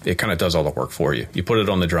 It kind of does all the work for you. You put it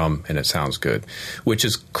on the drum and it sounds good, which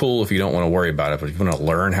is cool if you don't want to worry about it. But if you want to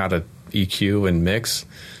learn how to EQ and mix,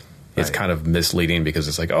 it's kind of misleading because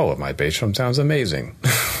it's like, oh, my bass drum sounds amazing.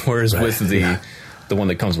 Whereas with the one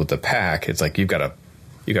that comes with the pack, it's like you got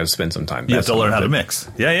to spend some time. You have to learn how to mix.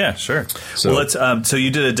 Yeah, sure. So let's. So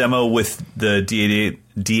you did a demo with the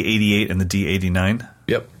D88 and the D89.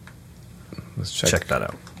 Yep. Let's check that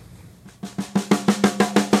out.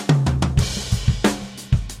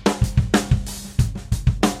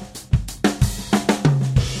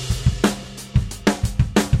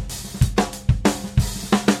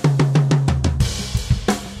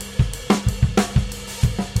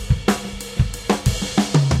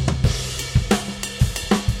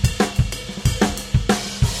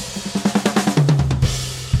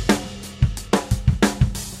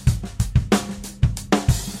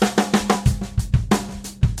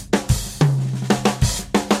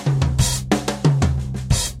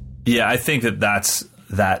 Yeah, I think that's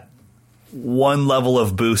that one level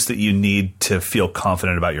of boost that you need to feel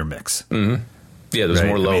confident about your mix. Mm-hmm. Yeah, there's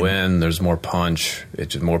more low end, there's more punch,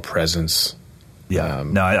 it's just more presence. Yeah,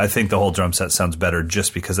 I think the whole drum set sounds better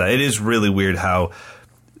just because it is really weird how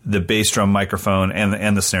the bass drum microphone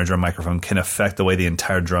and the snare drum microphone can affect the way the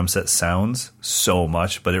entire drum set sounds so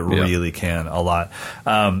much, but it really can a lot.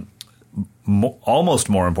 Almost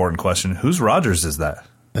more important question, whose Rogers is that?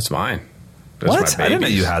 That's mine. What? I didn't know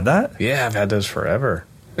you had that. Yeah, I've had those forever.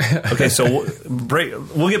 Okay, so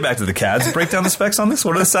we'll get back to the CADs. Break down the specs on this.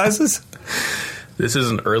 What are the sizes? This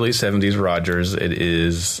is an early 70s Rogers. It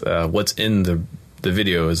is what's in the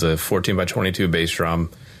video is a 14 by 22 bass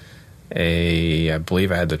drum. I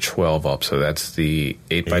believe I had the 12 up, so that's the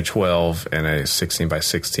 8 by 12 and a 16 by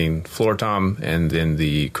 16 floor tom, and then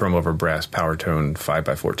the chrome over brass power tone 5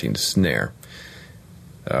 by 14 snare.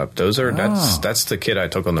 That's the kit I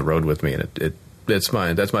took on the road with me, and that's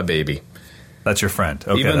my baby. That's your friend.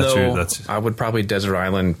 Okay, even though I would probably Desert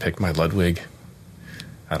Island pick my Ludwig.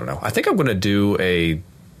 I don't know. I think I'm going to do a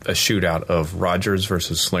shootout of Rogers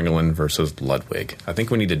versus Slingerland versus Ludwig. I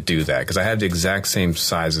think we need to do that because I have the exact same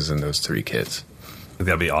sizes in those three kits.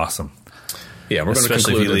 That'd be awesome. Yeah, we're going to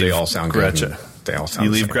conclude that they all sound good. They all sound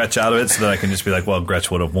you leave Gretsch out of it so that I can just be like, well, Gretsch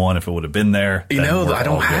would have won if it would have been there. I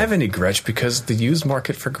don't have any Gretsch because the used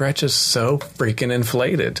market for Gretsch is so freaking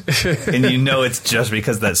inflated. And it's just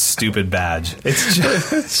because that stupid badge. It's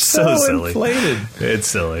just so silly. Inflated. It's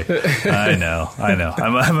silly. I know.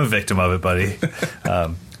 I'm a victim of it, buddy.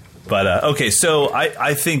 But okay, so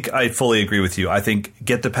I think I fully agree with you. I think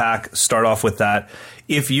get the pack, start off with that.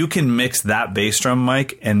 If you can mix that bass drum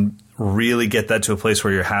mic and really get that to a place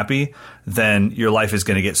where you're happy, then your life is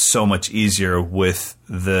going to get so much easier with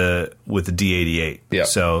the D88. Yep.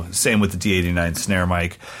 So same with the D89 snare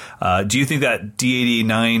mic. Do you think that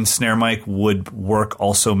D89 snare mic would work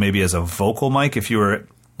also maybe as a vocal mic if you were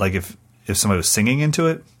like if somebody was singing into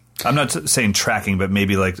it? I'm not saying tracking, but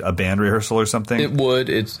maybe like a band rehearsal or something. It would.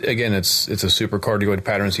 It's a super cardioid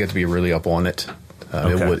pattern, so you have to be really up on it.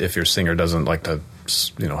 Okay. It would, if your singer doesn't like to,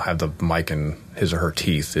 have the mic in his or her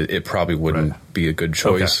teeth, it probably wouldn't be a good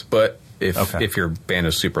choice. Okay. But if your band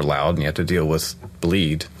is super loud and you have to deal with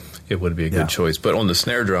bleed, it would be a good choice. But on the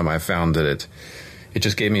snare drum, I found that it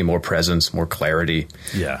just gave me more presence, more clarity.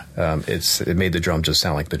 Yeah. It made the drum just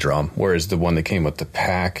sound like the drum. Whereas the one that came with the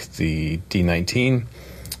pack, the D19,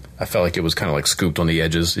 I felt like it was kind of like scooped on the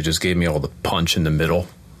edges. It just gave me all the punch in the middle,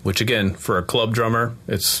 which again, for a club drummer,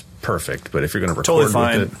 it's perfect. But if you're going to record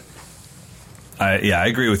with it, I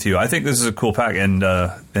agree with you. I think this is a cool pack, and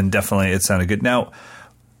definitely it sounded good. Now,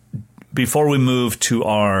 before we move to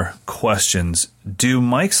our questions, do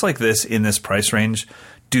mics like this in this price range,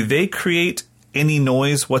 do they create any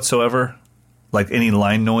noise whatsoever? Like any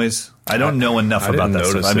line noise? I don't know enough about that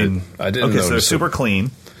stuff. I mean, I didn't notice so they're super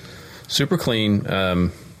clean. Super clean.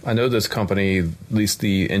 I know this company, at least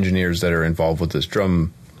the engineers that are involved with this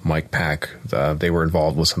drum mic pack, they were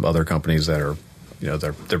involved with some other companies that are,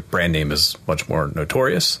 their brand name is much more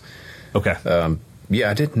notorious. Okay.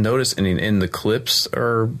 I didn't notice any, and the clips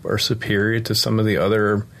are superior to some of the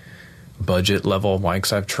other budget level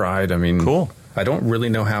mics I've tried. I mean, cool. I don't really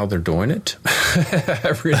know how they're doing it.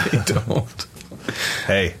 I really don't.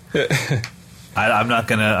 Hey, I'm not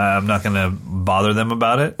gonna bother them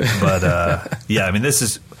about it. But I mean, this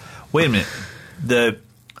is. Wait a minute.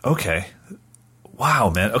 Okay. Wow,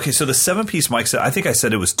 man. Okay, so the 7-piece mic set, I think I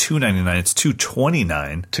said it was $299. It's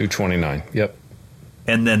 $229. $229. Yep.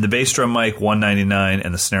 And then the bass drum mic $199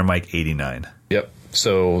 and the snare mic $89. Yep.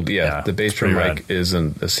 So the bass drum mic is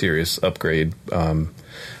a serious upgrade.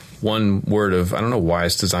 One word of, I don't know why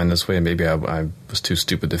it's designed this way. Maybe I was too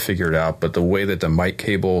stupid to figure it out. But the way that the mic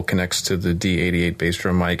cable connects to the D88 bass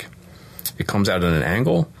drum mic, it comes out at an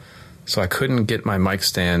angle. So I couldn't get my mic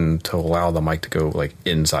stand to allow the mic to go like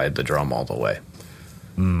inside the drum all the way.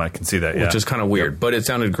 I can see that, which is kind of weird. Yep. But it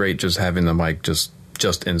sounded great just having the mic just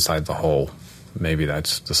inside the hole. Maybe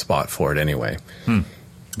that's the spot for it anyway.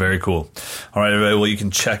 Very cool. All right, everybody. Well, you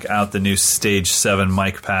can check out the new Stage 7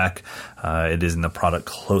 mic pack. It is in the product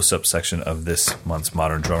close-up section of this month's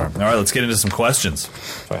Modern Drummer. All right, let's get into some questions.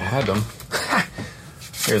 If I had them.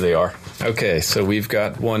 Here they are. Okay, so we've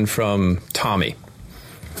got one from Tommy.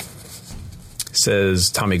 It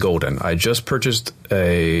says, Tommy Golden, I just purchased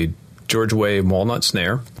a George Way walnut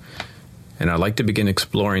snare, and I'd like to begin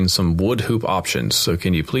exploring some wood hoop options. So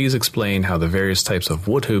can you please explain how the various types of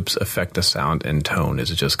wood hoops affect the sound and tone?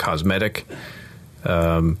 Is it just cosmetic?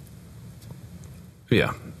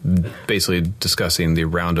 Basically discussing the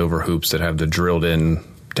round over hoops that have the drilled in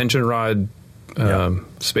tension rod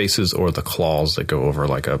spaces, or the claws that go over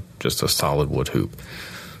like just a solid wood hoop.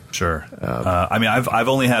 Sure. I mean, I've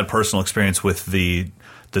only had personal experience with the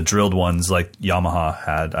drilled ones like Yamaha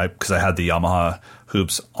had, because I had the Yamaha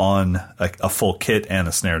hoops on a full kit and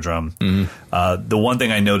a snare drum. Mm-hmm. The one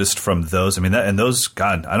thing I noticed from those, I mean, those,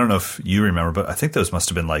 God, I don't know if you remember, but I think those must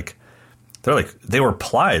have been they were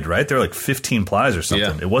plied, right? They were like 15 plies or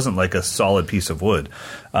something. Yeah. It wasn't like a solid piece of wood.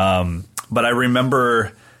 But I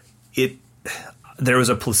remember there was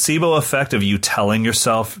a placebo effect of you telling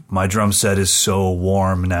yourself, my drum set is so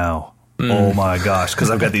warm now. Oh my gosh, because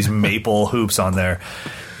I've got these maple hoops on there.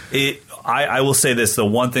 I will say this, the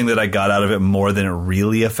one thing that I got out of it more than it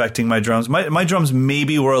really affecting my drums, my drums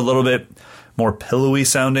maybe were a little bit more pillowy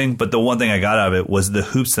sounding, but the one thing I got out of it was the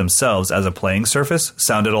hoops themselves as a playing surface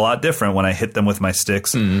sounded a lot different when I hit them with my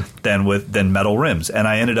sticks than metal rims. And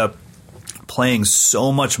I ended up playing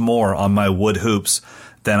so much more on my wood hoops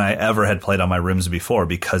than I ever had played on my rims before,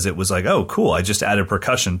 because it was like, oh, cool, I just added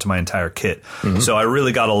percussion to my entire kit. Mm-hmm. So I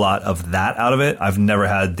really got a lot of that out of it. I've never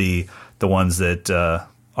had the ones that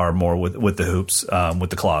are more with the hoops,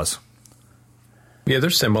 with the claws. Yeah,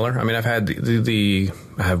 they're similar. I mean, I've had I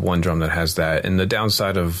have one drum that has that, and the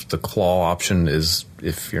downside of the claw option is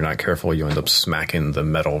if you're not careful, you end up smacking the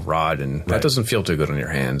metal rod, and that doesn't feel too good on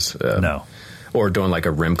your hands. No. Or doing like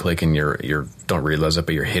a rim click and you don't realize it,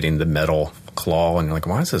 but you're hitting the metal claw and you're like,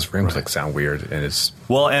 why does this rim click sound weird? And it's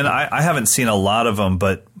and I haven't seen a lot of them,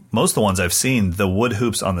 but most of the ones I've seen, the wood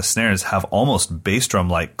hoops on the snares have almost bass drum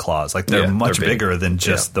like claws. Like they're much bigger than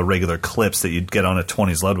just the regular clips that you'd get on a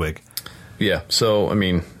 20s Ludwig. Yeah. So I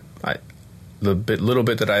mean, the little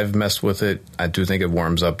bit that I've messed with it, I do think it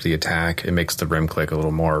warms up the attack. It makes the rim click a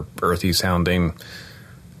little more earthy sounding.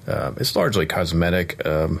 It's largely cosmetic.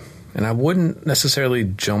 And I wouldn't necessarily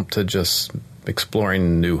jump to just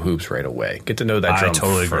exploring new hoops right away. Get to know that drum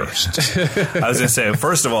first. I was going to say,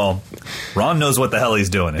 first of all, Ron knows what the hell he's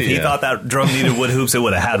doing. If he thought that drum needed wood hoops, it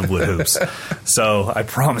would have had wood hoops. So I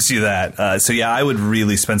promise you that. I would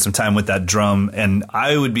really spend some time with that drum, and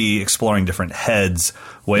I would be exploring different heads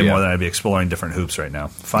way more than I'd be exploring different hoops right now.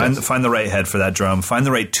 Find the right head for that drum. Find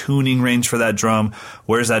the right tuning range for that drum.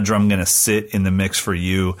 Where's that drum going to sit in the mix for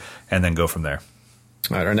you? And then go from there.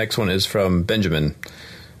 All right, our next one is from Benjamin.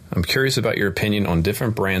 I'm curious about your opinion on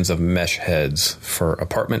different brands of mesh heads for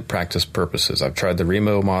apartment practice purposes. I've tried the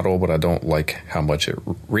Remo model, but I don't like how much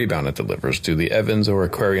rebound it delivers. Do the Evans or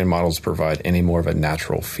Aquarian models provide any more of a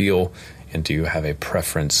natural feel? And do you have a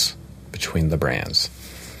preference between the brands?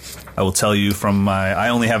 I will tell you I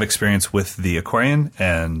only have experience with the Aquarian,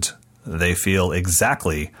 and they feel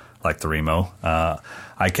exactly like the Remo.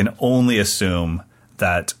 I can only assume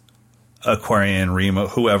that Aquarian, Remo,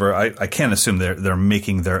 whoever, I can't assume they're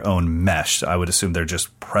making their own mesh. I would assume they're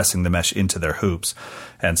just pressing the mesh into their hoops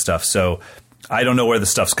and stuff. So I don't know where the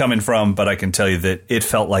stuff's coming from, but I can tell you that it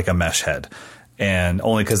felt like a mesh head, and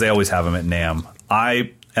only because they always have them at NAMM.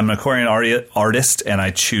 I am an Aquarian artist, and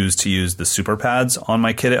I choose to use the super pads on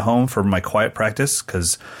my kit at home for my quiet practice,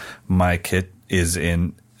 because my kit is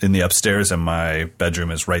in the upstairs and my bedroom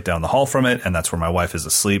is right down the hall from it, and that's where my wife is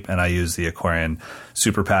asleep, and I use the Aquarian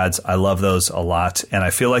super pads. I love those a lot, and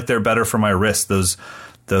I feel like they're better for my wrist. Those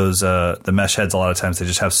the mesh heads, a lot of times they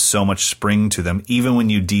just have so much spring to them. Even when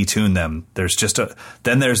you detune them, there's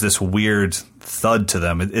this weird thud to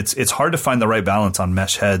them. It's hard to find the right balance on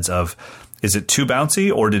mesh heads of, is it too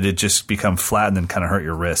bouncy, or did it just become flat and then kind of hurt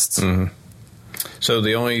your wrists? Mm-hmm. So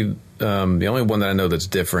the only one that I know that's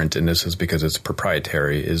different, and this is because it's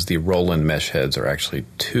proprietary, is the Roland mesh heads are actually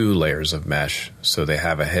 2 layers of mesh, so they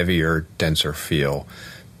have a heavier, denser feel.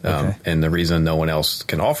 Okay. And the reason no one else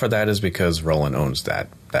can offer that is because Roland owns that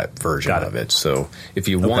version of it. So if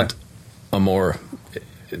you want a more,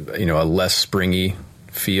 a less springy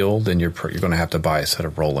feel, then you're going to have to buy a set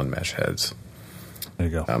of Roland mesh heads. There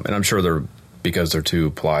you go. And I'm sure because they're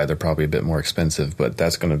 2-ply, they're probably a bit more expensive, but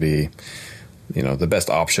that's going to be, the best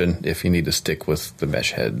option if you need to stick with the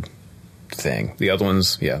mesh head thing. The other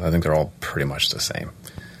ones, I think they're all pretty much the same.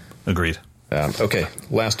 Agreed. Okay,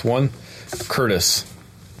 last one. Curtis,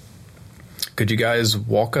 could you guys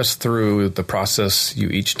walk us through the process you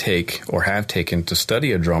each take or have taken to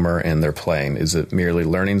study a drummer and their playing? Is it merely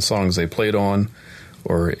learning songs they played on,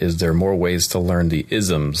 or is there more ways to learn the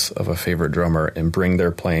isms of a favorite drummer and bring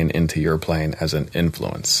their playing into your playing as an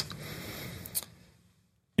influence?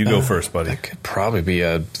 You go first, buddy. That could probably be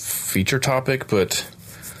a feature topic, but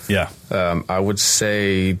yeah, I would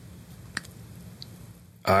say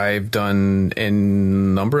I've done a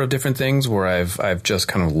number of different things where I've just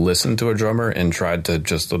kind of listened to a drummer and tried to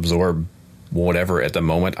just absorb whatever at the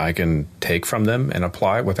moment I can take from them and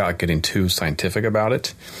apply without getting too scientific about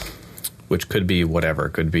it, which could be whatever.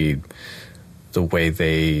 It could be the way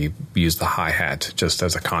they use the hi-hat just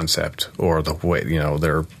as a concept, or the way,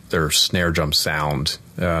 their snare drum sound.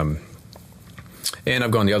 And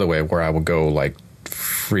I've gone the other way where I will go like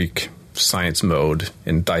freak science mode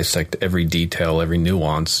and dissect every detail, every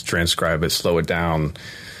nuance, transcribe it, slow it down,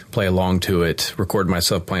 play along to it, record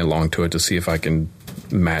myself playing along to it to see if I can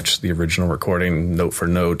match the original recording note for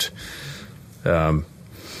note. I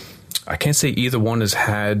can't say either one has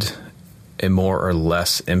had a more or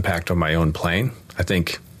less impact on my own playing. I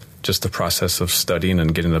think just the process of studying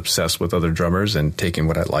and getting obsessed with other drummers and taking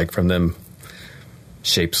what I like from them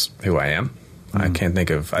shapes who I am. I can't think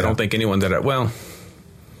of, I don't think anyone that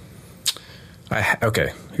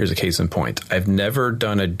okay, here's a case in point. I've never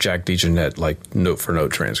done a Jack DeJohnette like note for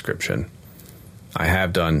note transcription. I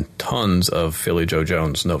have done tons of Philly Joe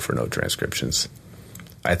Jones note for note transcriptions.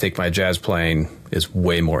 I think my jazz playing is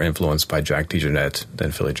way more influenced by Jack DeJohnette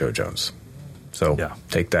than Philly Joe Jones. So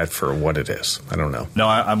take that for what it is. I don't know. No,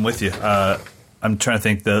 I'm with you. I'm trying to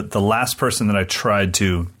think. The last person that I tried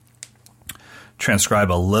to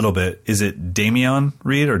transcribe a little bit, is it Damian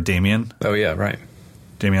Reed or Damien? Oh, yeah, right.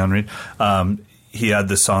 Damian Reed. He had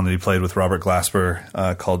this song that he played with Robert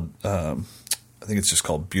Glasper called, I think it's just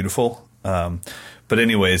called Beautiful. But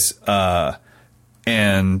anyways,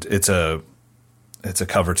 and it's a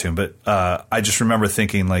cover tune. But I just remember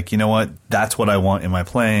thinking, like, you know what? That's what I want in my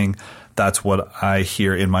playing. That's what I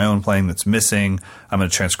hear in my own playing that's missing. I'm going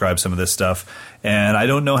to transcribe some of this stuff. And I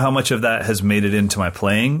don't know how much of that has made it into my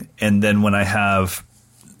playing. And then when I have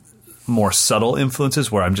more subtle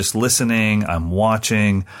influences where I'm just listening, I'm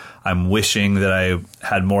watching, I'm wishing that I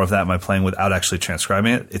had more of that in my playing without actually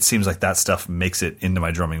transcribing it, it seems like that stuff makes it into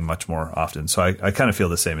my drumming much more often. So I kind of feel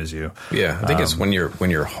the same as you. Yeah, I think it's when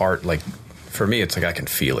your heart, like, for me, it's like I can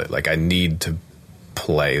feel it. Like I need to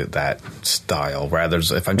play that style rather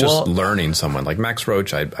than if I'm just learning someone like Max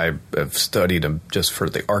Roach. I have studied him just for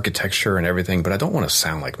the architecture and everything, but I don't want to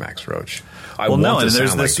sound like Max Roach. I want to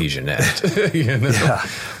sound like DeJohnette. Yeah.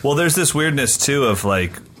 Well, there's this weirdness too of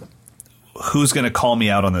like, who's going to call me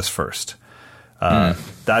out on this first?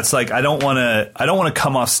 That's like, I don't want to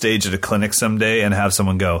come off stage at a clinic someday and have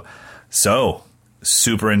someone go, "So,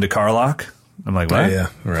 super into Carlock?" I'm like, what? Yeah,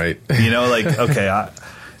 right. Like, okay,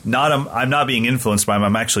 I'm not being influenced by him.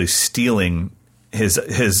 I'm actually stealing his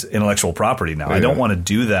intellectual property now. Yeah. I don't want to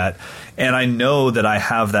do that. And I know that I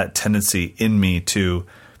have that tendency in me to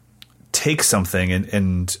take something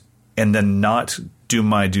and then not do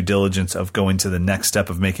my due diligence of going to the next step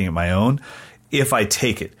of making it my own if I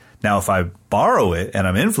take it. Now, if I borrow it and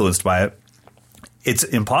I'm influenced by it, it's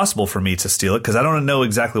impossible for me to steal it because I don't know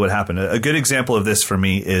exactly what happened. A good example of this for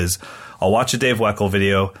me is I'll watch a Dave Weckl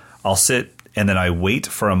video, I'll sit, and then I wait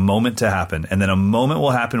for a moment to happen. And then a moment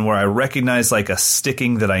will happen where I recognize like a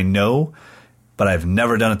sticking that I know, but I've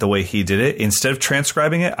never done it the way he did it. Instead of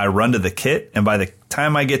transcribing it, I run to the kit. And by the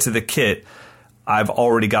time I get to the kit, I've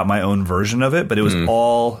already got my own version of it, but it was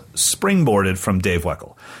all springboarded from Dave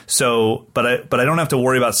Weckl. So, but I don't have to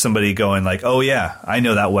worry about somebody going like, oh yeah, I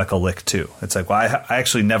know that Weckl lick too. It's like, well, I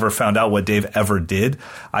actually never found out what Dave ever did.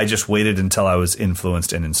 I just waited until I was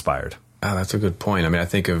influenced and inspired. Oh, that's a good point. I mean, I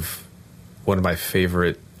think of one of my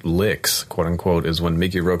favorite licks, quote unquote, is when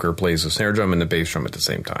Mickey Roker plays the snare drum and the bass drum at the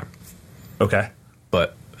same time. Okay.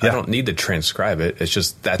 But I don't need to transcribe it. It's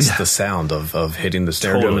just that's the sound of hitting the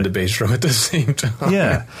snare drum and the bass drum at the same time.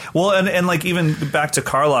 Yeah. Well, and like even back to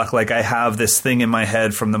Carlock, like I have this thing in my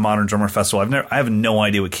head from the Modern Drummer Festival. I have no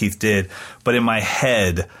idea what Keith did, but in my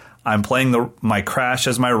head, I'm playing my crash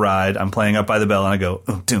as my ride. I'm playing Up by the Bell, and I go,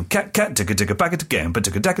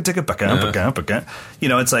 you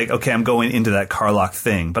know, it's like, okay, I'm going into that Carlock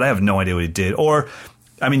thing, but I have no idea what he did. Or,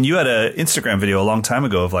 I mean, you had an Instagram video a long time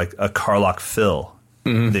ago of like a Carlock fill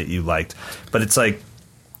that you liked, but it's like,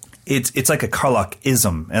 it's like a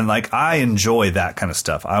Carlock-ism, and like I enjoy that kind of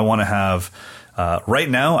stuff. I want to have, right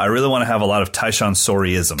now, I really want to have a lot of Tyshawn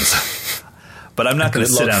Sorey-isms, but I'm not going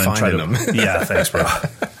to sit down and try to. Them. Yeah, thanks, bro.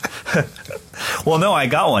 Well, no, I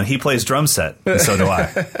got one. He plays drum set, and so do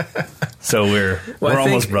I. So we're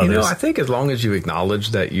almost brothers. You know, I think as long as you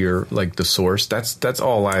acknowledge that you're like the source, that's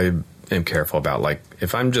all I am careful about. Like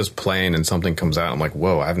if I'm just playing and something comes out, I'm like,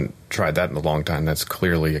 whoa, I haven't tried that in a long time. That's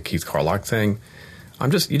clearly a Keith Carlock thing. You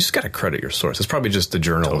just got to credit your source. It's probably just the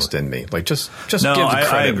journalist in me. Like just give the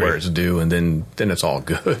credit where it's due, and then it's all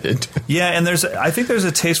good. Yeah, and I think there's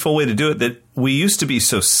a tasteful way to do it that we used to be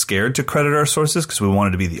so scared to credit our sources because we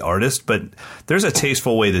wanted to be the artist, but there's a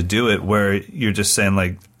tasteful way to do it where you're just saying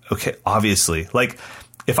like, okay, obviously, like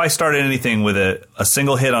if I started anything with a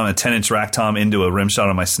single hit on a 10-inch rack tom into a rim shot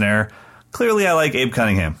on my snare, clearly I like Abe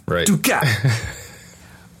Cunningham. Right.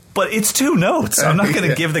 But it's 2 notes. I'm not going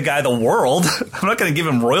to give the guy the world. I'm not going to give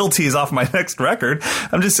him royalties off my next record.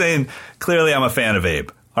 I'm just saying, clearly I'm a fan of Abe.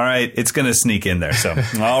 All right, it's going to sneak in there. So,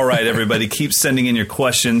 all right, everybody, keep sending in your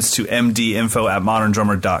questions to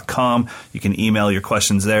mdinfo@moderndrummer.com. You can email your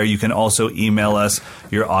questions there. You can also email us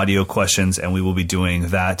your audio questions, and we will be doing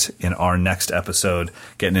that in our next episode,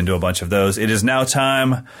 getting into a bunch of those. It is now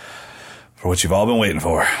time for what you've all been waiting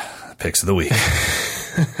for, Picks of the Week.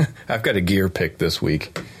 I've got a gear pick this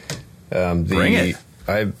week. Bring it.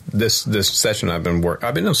 This session I've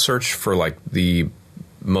been in search for like the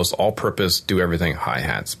most all-purpose do everything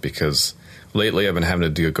hi-hats, because lately I've been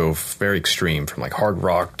having to go very extreme, from like hard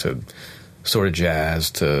rock to sort of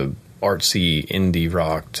jazz to artsy indie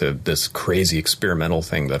rock to this crazy experimental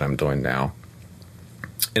thing that I'm doing now.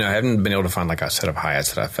 And I haven't been able to find like a set of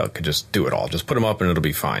hi-hats that I felt could just do it all. Just put them up and it'll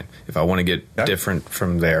be fine. If I want to get different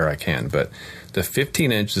from there, I can. But the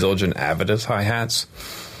 15-inch Zildjian Avidus hi-hats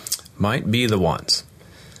might be the ones,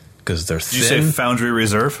 because they're thin. Did you say Foundry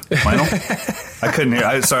Reserve, Lionel? I couldn't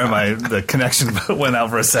hear. Sorry, the connection went out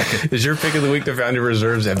for a second. Is your pick of the week the Foundry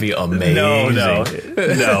Reserves? That'd be amazing. No,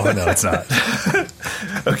 it's not.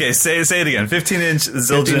 Okay, say it again. 15-inch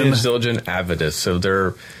Zildjian Avidus. So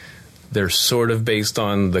they're sort of based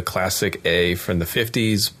on the classic A from the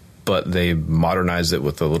 50s, but they modernized it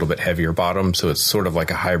with a little bit heavier bottom. So it's sort of like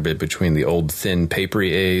a hybrid between the old thin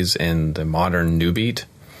papery A's and the modern new beat.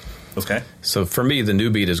 Okay. So for me, the new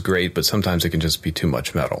beat is great, but sometimes it can just be too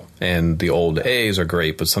much metal. And the old A's are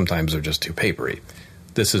great, but sometimes they're just too papery.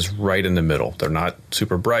 This is right in the middle. They're not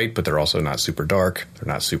super bright, but they're also not super dark. They're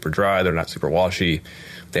not super dry. They're not super washy.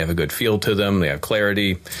 They have a good feel to them. They have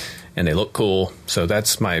clarity, and they look cool. So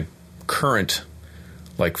that's my current,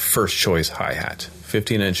 like, first choice hi-hat.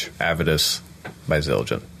 15-inch Avidus by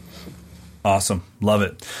Zildjian. Awesome. Love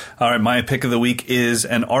it. All right. My pick of the week is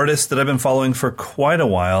an artist that I've been following for quite a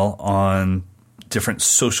while on different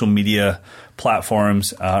social media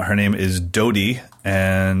platforms. Her name is Dodie,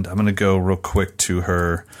 and I'm going to go real quick to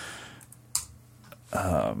her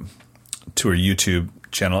YouTube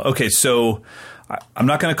channel. Okay. So I'm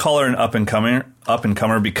not going to call her an up and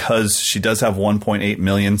comer because she does have 1.8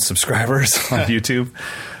 million subscribers on YouTube.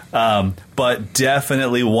 But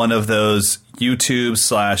definitely one of those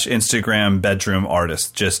YouTube/Instagram bedroom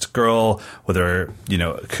artists. Just girl with her,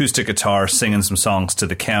 acoustic guitar singing some songs to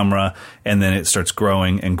the camera, and then it starts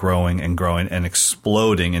growing and growing and growing and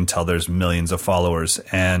exploding until there's millions of followers.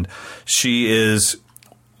 And she is,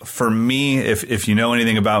 for me, if you know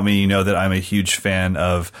anything about me, you know that I'm a huge fan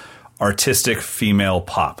of artistic female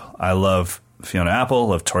pop. I love Fiona Apple,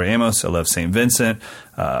 love Tori Amos, I love St. Vincent,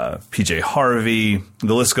 PJ Harvey.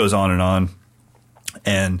 The list goes on and on.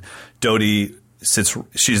 And Dodie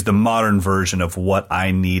she's the modern version of what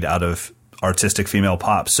I need out of artistic female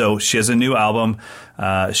pop. So she has a new album.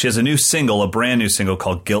 She has a new single, a brand new single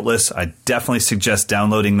called Guiltless. I definitely suggest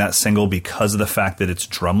downloading that single because of the fact that it's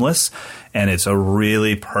drumless and it's a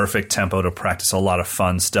really perfect tempo to practice a lot of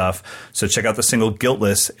fun stuff. So check out the single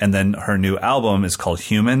Guiltless, and then her new album is called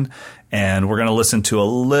Human. And we're going to listen to a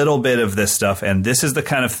little bit of this stuff. And this is the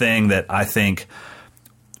kind of thing that I think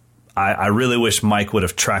I really wish Mike would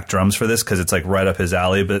have tracked drums for this because it's like right up his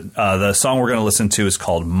alley. But the song we're going to listen to is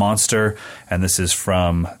called Monster, and this is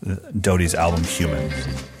from Dodie's album Human.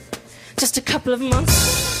 Just a couple of months,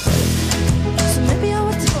 so maybe I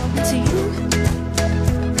will talk to you.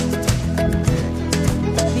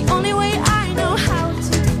 The only way I know how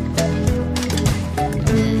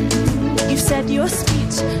to. You said your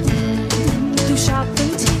speech through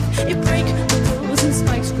sharpened teeth. You break the rules and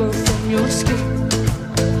spikes grow from your skin.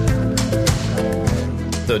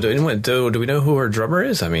 So do we know who her drummer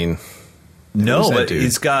is? I mean, no, but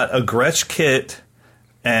he's got a Gretsch kit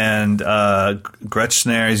and Gretsch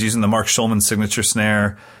snare. He's using the Mark Schulman signature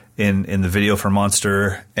snare in the video for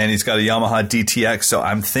Monster, and he's got a Yamaha DTX. So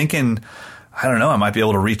I'm thinking, I don't know, I might be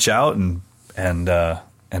able to reach out and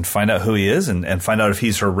find out who he is and find out if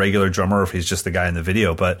he's her regular drummer or if he's just the guy in the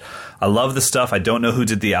video. But I love the stuff. I don't know who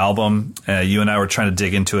did the album. You and I were trying to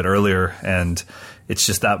dig into it earlier, and it's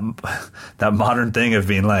just that modern thing of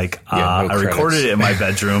being like, I recorded it in my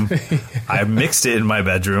bedroom. I mixed it in my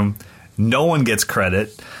bedroom. No one gets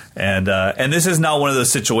credit. And this is not one of those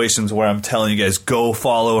situations where I'm telling you guys, go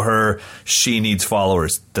follow her. She needs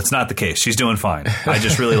followers. That's not the case. She's doing fine. I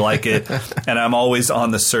just really like it. And I'm always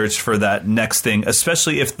on the search for that next thing,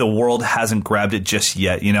 especially if the world hasn't grabbed it just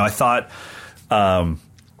yet. You know, I thought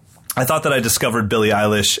that I discovered Billie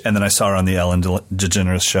Eilish, and then I saw her on the Ellen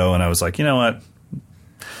DeGeneres show, and I was like, you know what?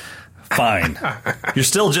 Fine. You're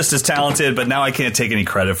still just as talented, but now I can't take any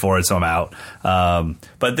credit for it, so I'm out.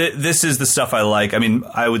 But this is the stuff I like. I mean,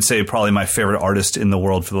 I would say probably my favorite artist in the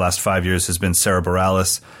world for the last 5 years has been Sarah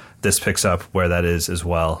Bareilles. This picks up where that is as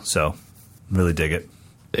well. So really dig it.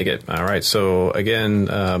 Dig it. All right. So again,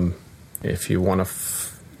 if you want to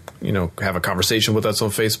have a conversation with us on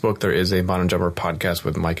Facebook, there is a Modern Drummer podcast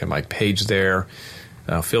with Mike and Mike page there.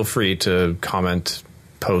 Feel free to comment,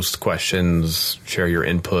 post questions, share your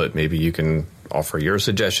input. Maybe you can offer your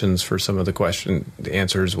suggestions for some of the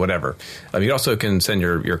answers, whatever. You also can send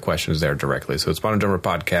your questions there directly. So it's Modern Drummer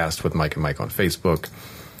Podcast with Mike and Mike on Facebook.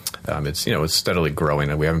 It's steadily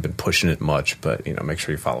growing, and we haven't been pushing it much, but make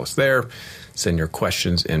sure you follow us there. Send your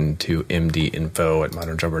questions into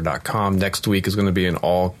mdinfo@moderndrummer.com. Next week is going to be an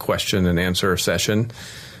all question and answer session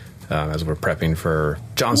as we're prepping for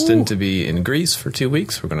Johnston to be in Greece for 2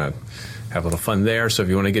 weeks. We're going to have a little fun there. So if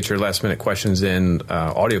you want to get your last minute questions in,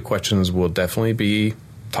 audio questions will definitely be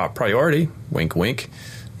top priority. Wink, wink.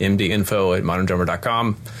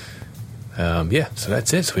 mdinfo@moderndrummer.com. So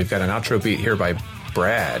that's it. So we've got an outro beat here by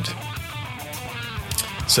Brad.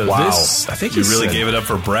 So wow. This, I think you really gave it up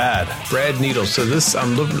for Brad. Brad Needles. So this,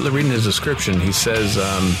 I'm reading his description. He says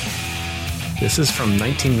this is from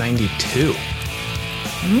 1992.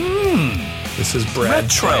 This is Brad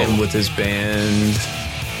playing with his band.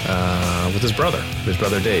 With his brother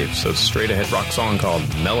Dave. So straight ahead rock song called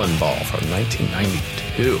Melon Ball from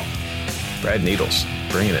 1992. Brad Needles,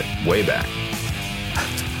 bringing it way back.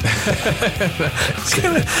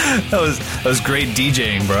 That was great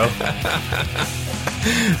DJing, bro.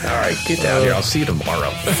 All right, get down here. I'll see you tomorrow.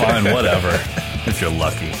 Fine, whatever. If you're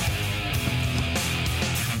lucky.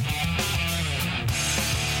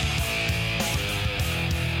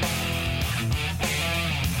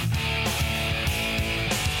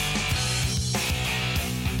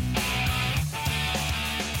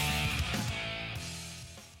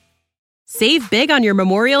 Save big on your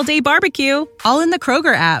Memorial Day barbecue, all in the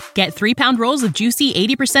Kroger app. Get 3-pound rolls of juicy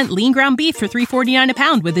 80% lean ground beef for $3.49 a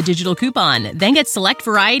pound with a digital coupon. Then get select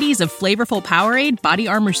varieties of flavorful Powerade, Body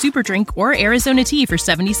Armor Super Drink, or Arizona tea for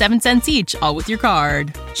 77 cents each, all with your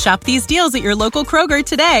card. Shop these deals at your local Kroger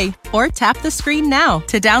today, or tap the screen now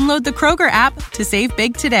to download the Kroger app to save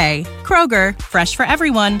big today. Kroger, fresh for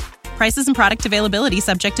everyone. Prices and product availability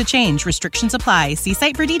subject to change. Restrictions apply. See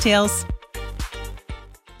site for details.